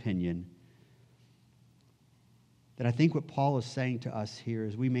valued opinion, then I think what Paul is saying to us here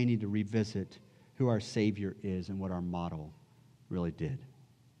is we may need to revisit who our Savior is and what our model really did.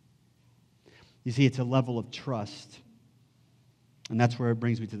 You see, it's a level of trust. And that's where it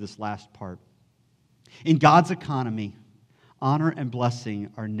brings me to this last part. In God's economy, honor and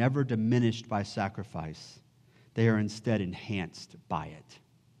blessing are never diminished by sacrifice. They are instead enhanced by it.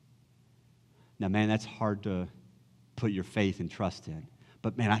 Now, man, that's hard to put your faith and trust in.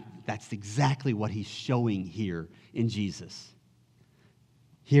 But, man, that's exactly what he's showing here in Jesus.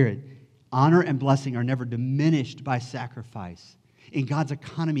 Hear it. Honor and blessing are never diminished by sacrifice. In God's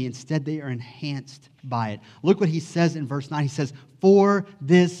economy, instead, they are enhanced by it. Look what he says in verse 9. He says, for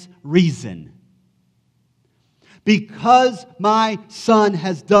this reason, because my Son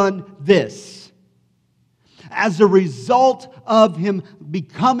has done this, as a result of him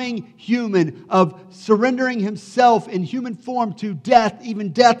becoming human, of surrendering himself in human form to death,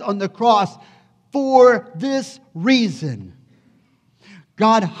 even death on the cross, for this reason,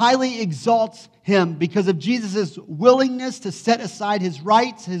 God highly exalts him because of Jesus' willingness to set aside his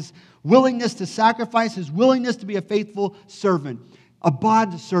rights, his willingness to sacrifice, his willingness to be a faithful servant, a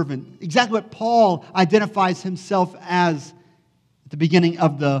bond servant. Exactly what Paul identifies himself as at the beginning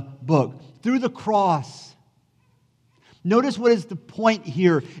of the book. Through the cross. Notice what is the point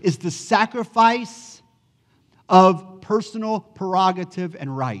here is the sacrifice of personal prerogative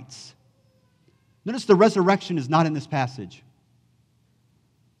and rights. Notice the resurrection is not in this passage.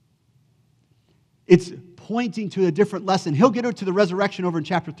 It's pointing to a different lesson. He'll get to the resurrection over in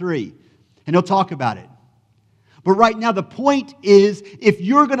chapter 3, and he'll talk about it. But right now, the point is, if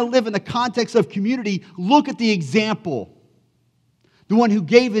you're going to live in the context of community, look at the example. The one who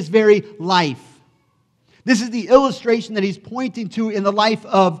gave his very life. This is the illustration that he's pointing to in the life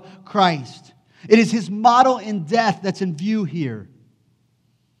of Christ. It is his model in death that's in view here.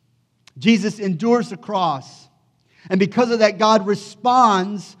 Jesus endures the cross. And because of that, God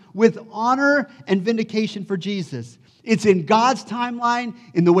responds with honor and vindication for Jesus. It's in God's timeline,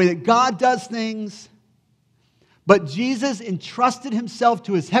 in the way that God does things. But Jesus entrusted himself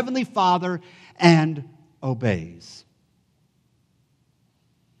to his heavenly Father and obeys.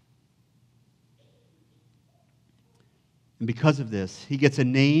 And because of this, he gets a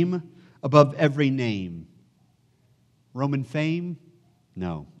name above every name. Roman fame?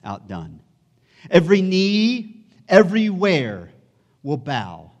 No, outdone. Every knee, everywhere will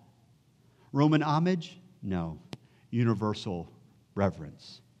bow. Roman homage? No, universal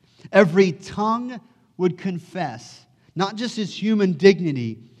reverence. Every tongue would confess, not just his human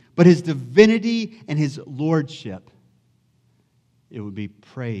dignity, but his divinity and his lordship. It would be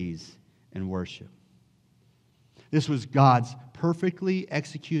praise and worship. This was God's perfectly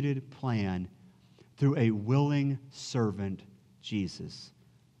executed plan through a willing servant, Jesus,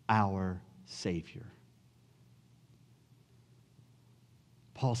 our Savior.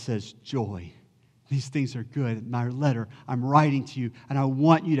 Paul says, joy. These things are good. In my letter, I'm writing to you, and I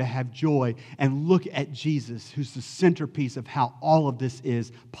want you to have joy. And look at Jesus, who's the centerpiece of how all of this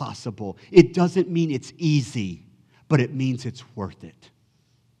is possible. It doesn't mean it's easy, but it means it's worth it.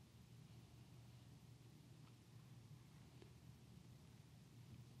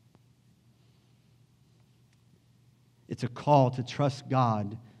 It's a call to trust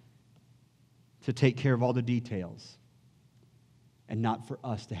God to take care of all the details and not for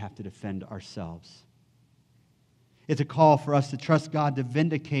us to have to defend ourselves. It's a call for us to trust God to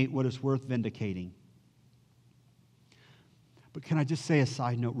vindicate what is worth vindicating. But can I just say a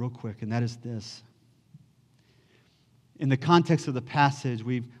side note real quick, and that is this. In the context of the passage,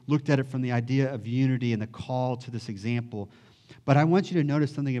 we've looked at it from the idea of unity and the call to this example. But I want you to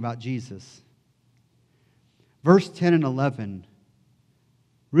notice something about Jesus. Verse 10 and 11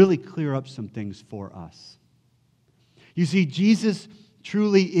 really clear up some things for us. You see, Jesus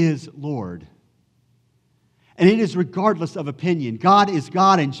truly is Lord. And it is regardless of opinion. God is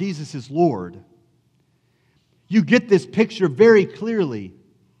God and Jesus is Lord. You get this picture very clearly.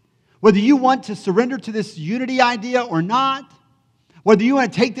 Whether you want to surrender to this unity idea or not, whether you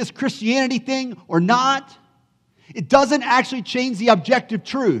want to take this Christianity thing or not, it doesn't actually change the objective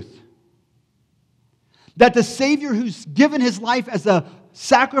truth. That the Savior who's given his life as a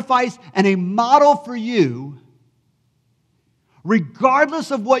sacrifice and a model for you,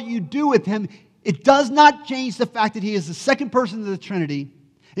 regardless of what you do with him, it does not change the fact that he is the second person of the Trinity.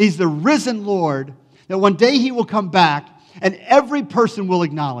 He's the risen Lord, that one day he will come back and every person will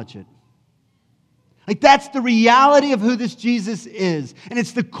acknowledge it. Like, that's the reality of who this Jesus is. And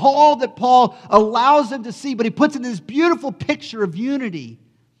it's the call that Paul allows them to see, but he puts in this beautiful picture of unity.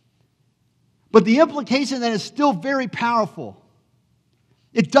 But the implication then is still very powerful.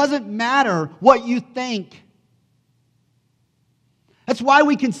 It doesn't matter what you think. That's why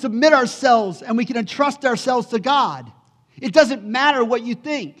we can submit ourselves and we can entrust ourselves to God. It doesn't matter what you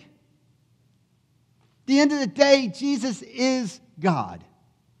think. the end of the day, Jesus is God.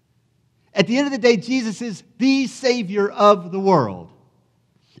 At the end of the day, Jesus is the Savior of the world.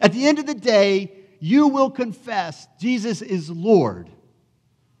 At the end of the day, you will confess Jesus is Lord.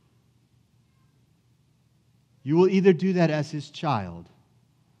 You will either do that as His child,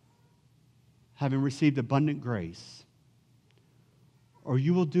 having received abundant grace, or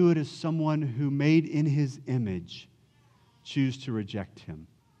you will do it as someone who, made in His image, choose to reject Him.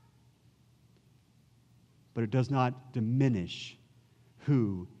 But it does not diminish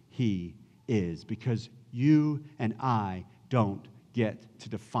who He is, because you and I don't get to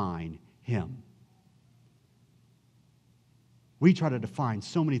define Him. We try to define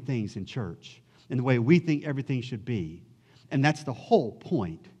so many things in church in the way we think everything should be. And that's the whole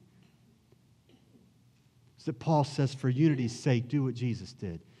point. Is that Paul says, for unity's sake, do what Jesus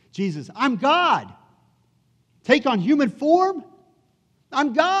did. Jesus, I'm God. Take on human form.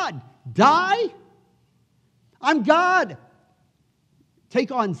 I'm God. Die. I'm God.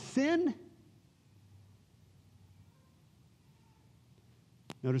 Take on sin.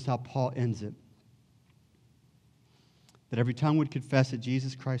 Notice how Paul ends it. That every tongue would confess that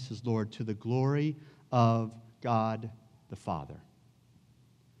Jesus Christ is Lord, to the glory of God the Father.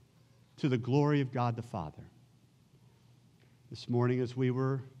 To the glory of God the Father. This morning, as we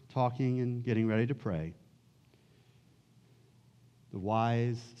were talking and getting ready to pray, the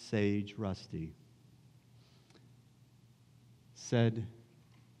wise sage Rusty said,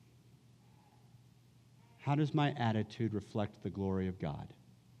 how does my attitude reflect the glory of God?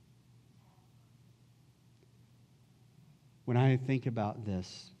 When I think about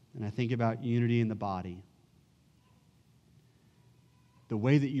this, and I think about unity in the body, the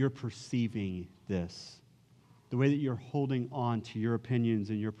way that you're perceiving this, the way that you're holding on to your opinions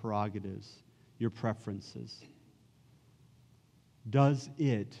and your prerogatives, your preferences, does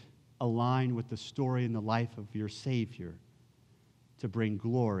it align with the story and the life of your Savior to bring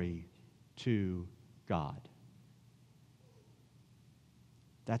glory to God?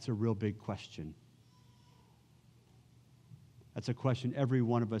 That's a real big question. That's a question every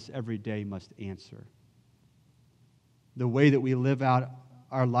one of us every day must answer. The way that we live out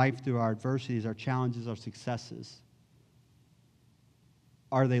our life through our adversities, our challenges, our successes,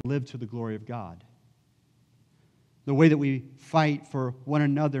 are they lived to the glory of God? The way that we fight for one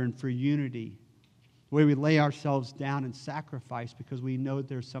another and for unity, the way we lay ourselves down and sacrifice because we know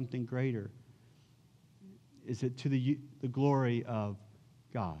there's something greater, is it to the glory of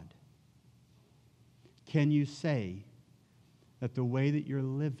God? Can you say that the way that you're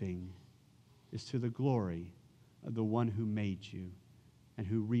living is to the glory of the one who made you and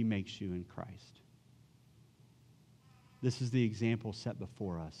who remakes you in Christ? This is the example set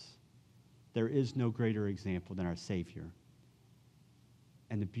before us. There is no greater example than our Savior.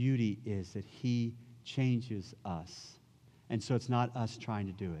 And the beauty is that He changes us. And so it's not us trying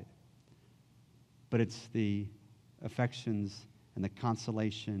to do it, but it's the affections and the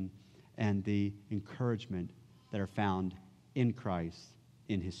consolation and the encouragement that are found in Christ,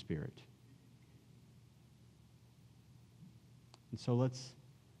 in His Spirit. And so let's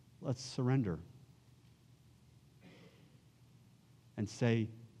surrender and say,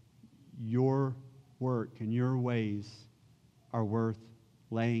 your work and your ways are worth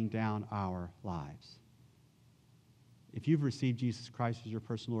laying down our lives. If you've received Jesus Christ as your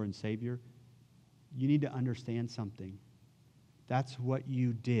personal Lord and Savior, you need to understand something. That's what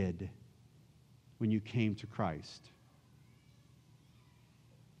you did when you came to Christ.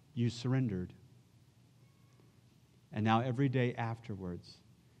 You surrendered. And now every day afterwards,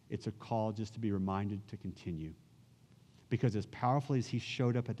 it's a call just to be reminded to continue. Because as powerfully as He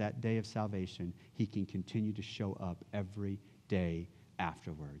showed up at that day of salvation, He can continue to show up every day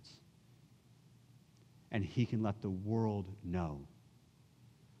afterwards. And He can let the world know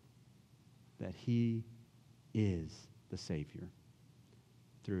that He is the Savior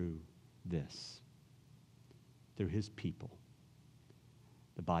through this, through His people,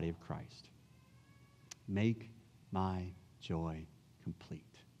 the body of Christ. Make my joy complete.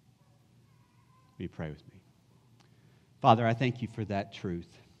 Will you pray with me? Father, I thank You for that truth.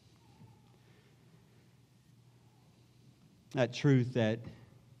 That truth that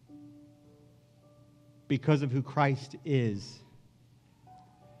because of who Christ is,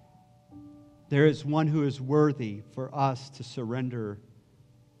 there is one who is worthy for us to surrender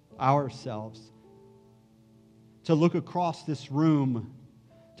ourselves, to look across this room,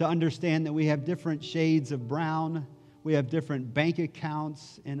 to understand that we have different shades of brown, we have different bank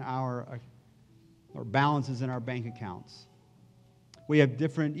accounts in our balances in our bank accounts. We have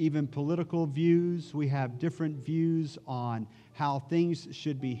different even political views. We have different views on how things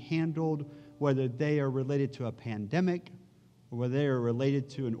should be handled whether they are related to a pandemic or whether they are related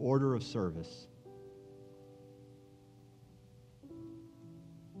to an order of service.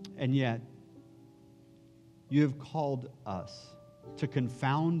 And yet, you have called us to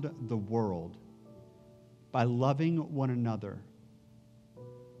confound the world by loving one another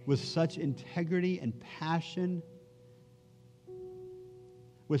with such integrity and passion,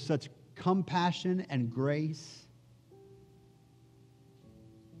 with such compassion and grace,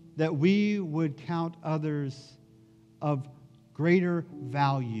 that we would count others of greater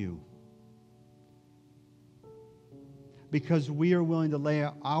value because we are willing to lay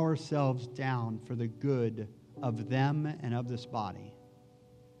ourselves down for the good of them and of this body.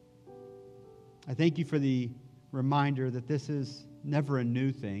 I thank you for the reminder that this is never a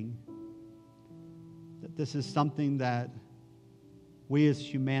new thing, that this is something that we as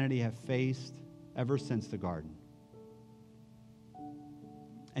humanity have faced ever since the garden.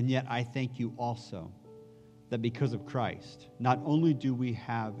 And yet I thank you also that because of Christ, not only do we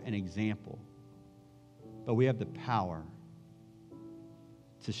have an example, but we have the power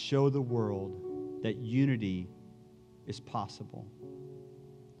to show the world that unity is possible,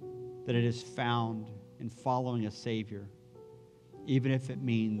 that it is found in following a Savior, even if it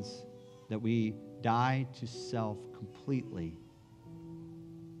means that we die to self completely.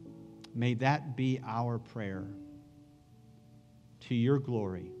 May that be our prayer to your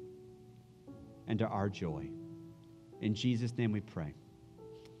glory and to our joy. In Jesus' name we pray.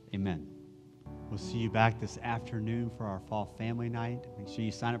 Amen. We'll see you back this afternoon for our fall family night. Make sure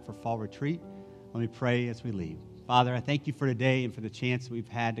you sign up for fall retreat. Let me pray as we leave. Father, I thank you for today and for the chance we've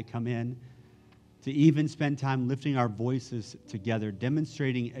had to come in to even spend time lifting our voices together,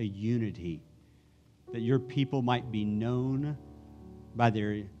 demonstrating a unity that your people might be known by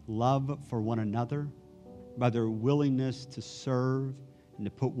their love for one another, by their willingness to serve and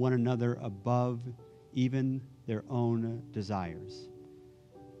to put one another above even their own desires,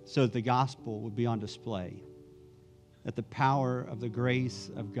 so that the gospel would be on display, that the power of the grace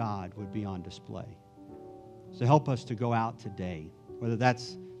of God would be on display. So help us to go out today, whether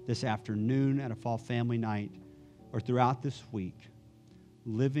that's this afternoon at a fall family night or throughout this week,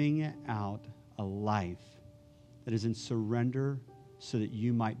 living out a life that is in surrender so that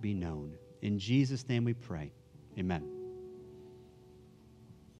you might be known. In Jesus' name we pray. Amen.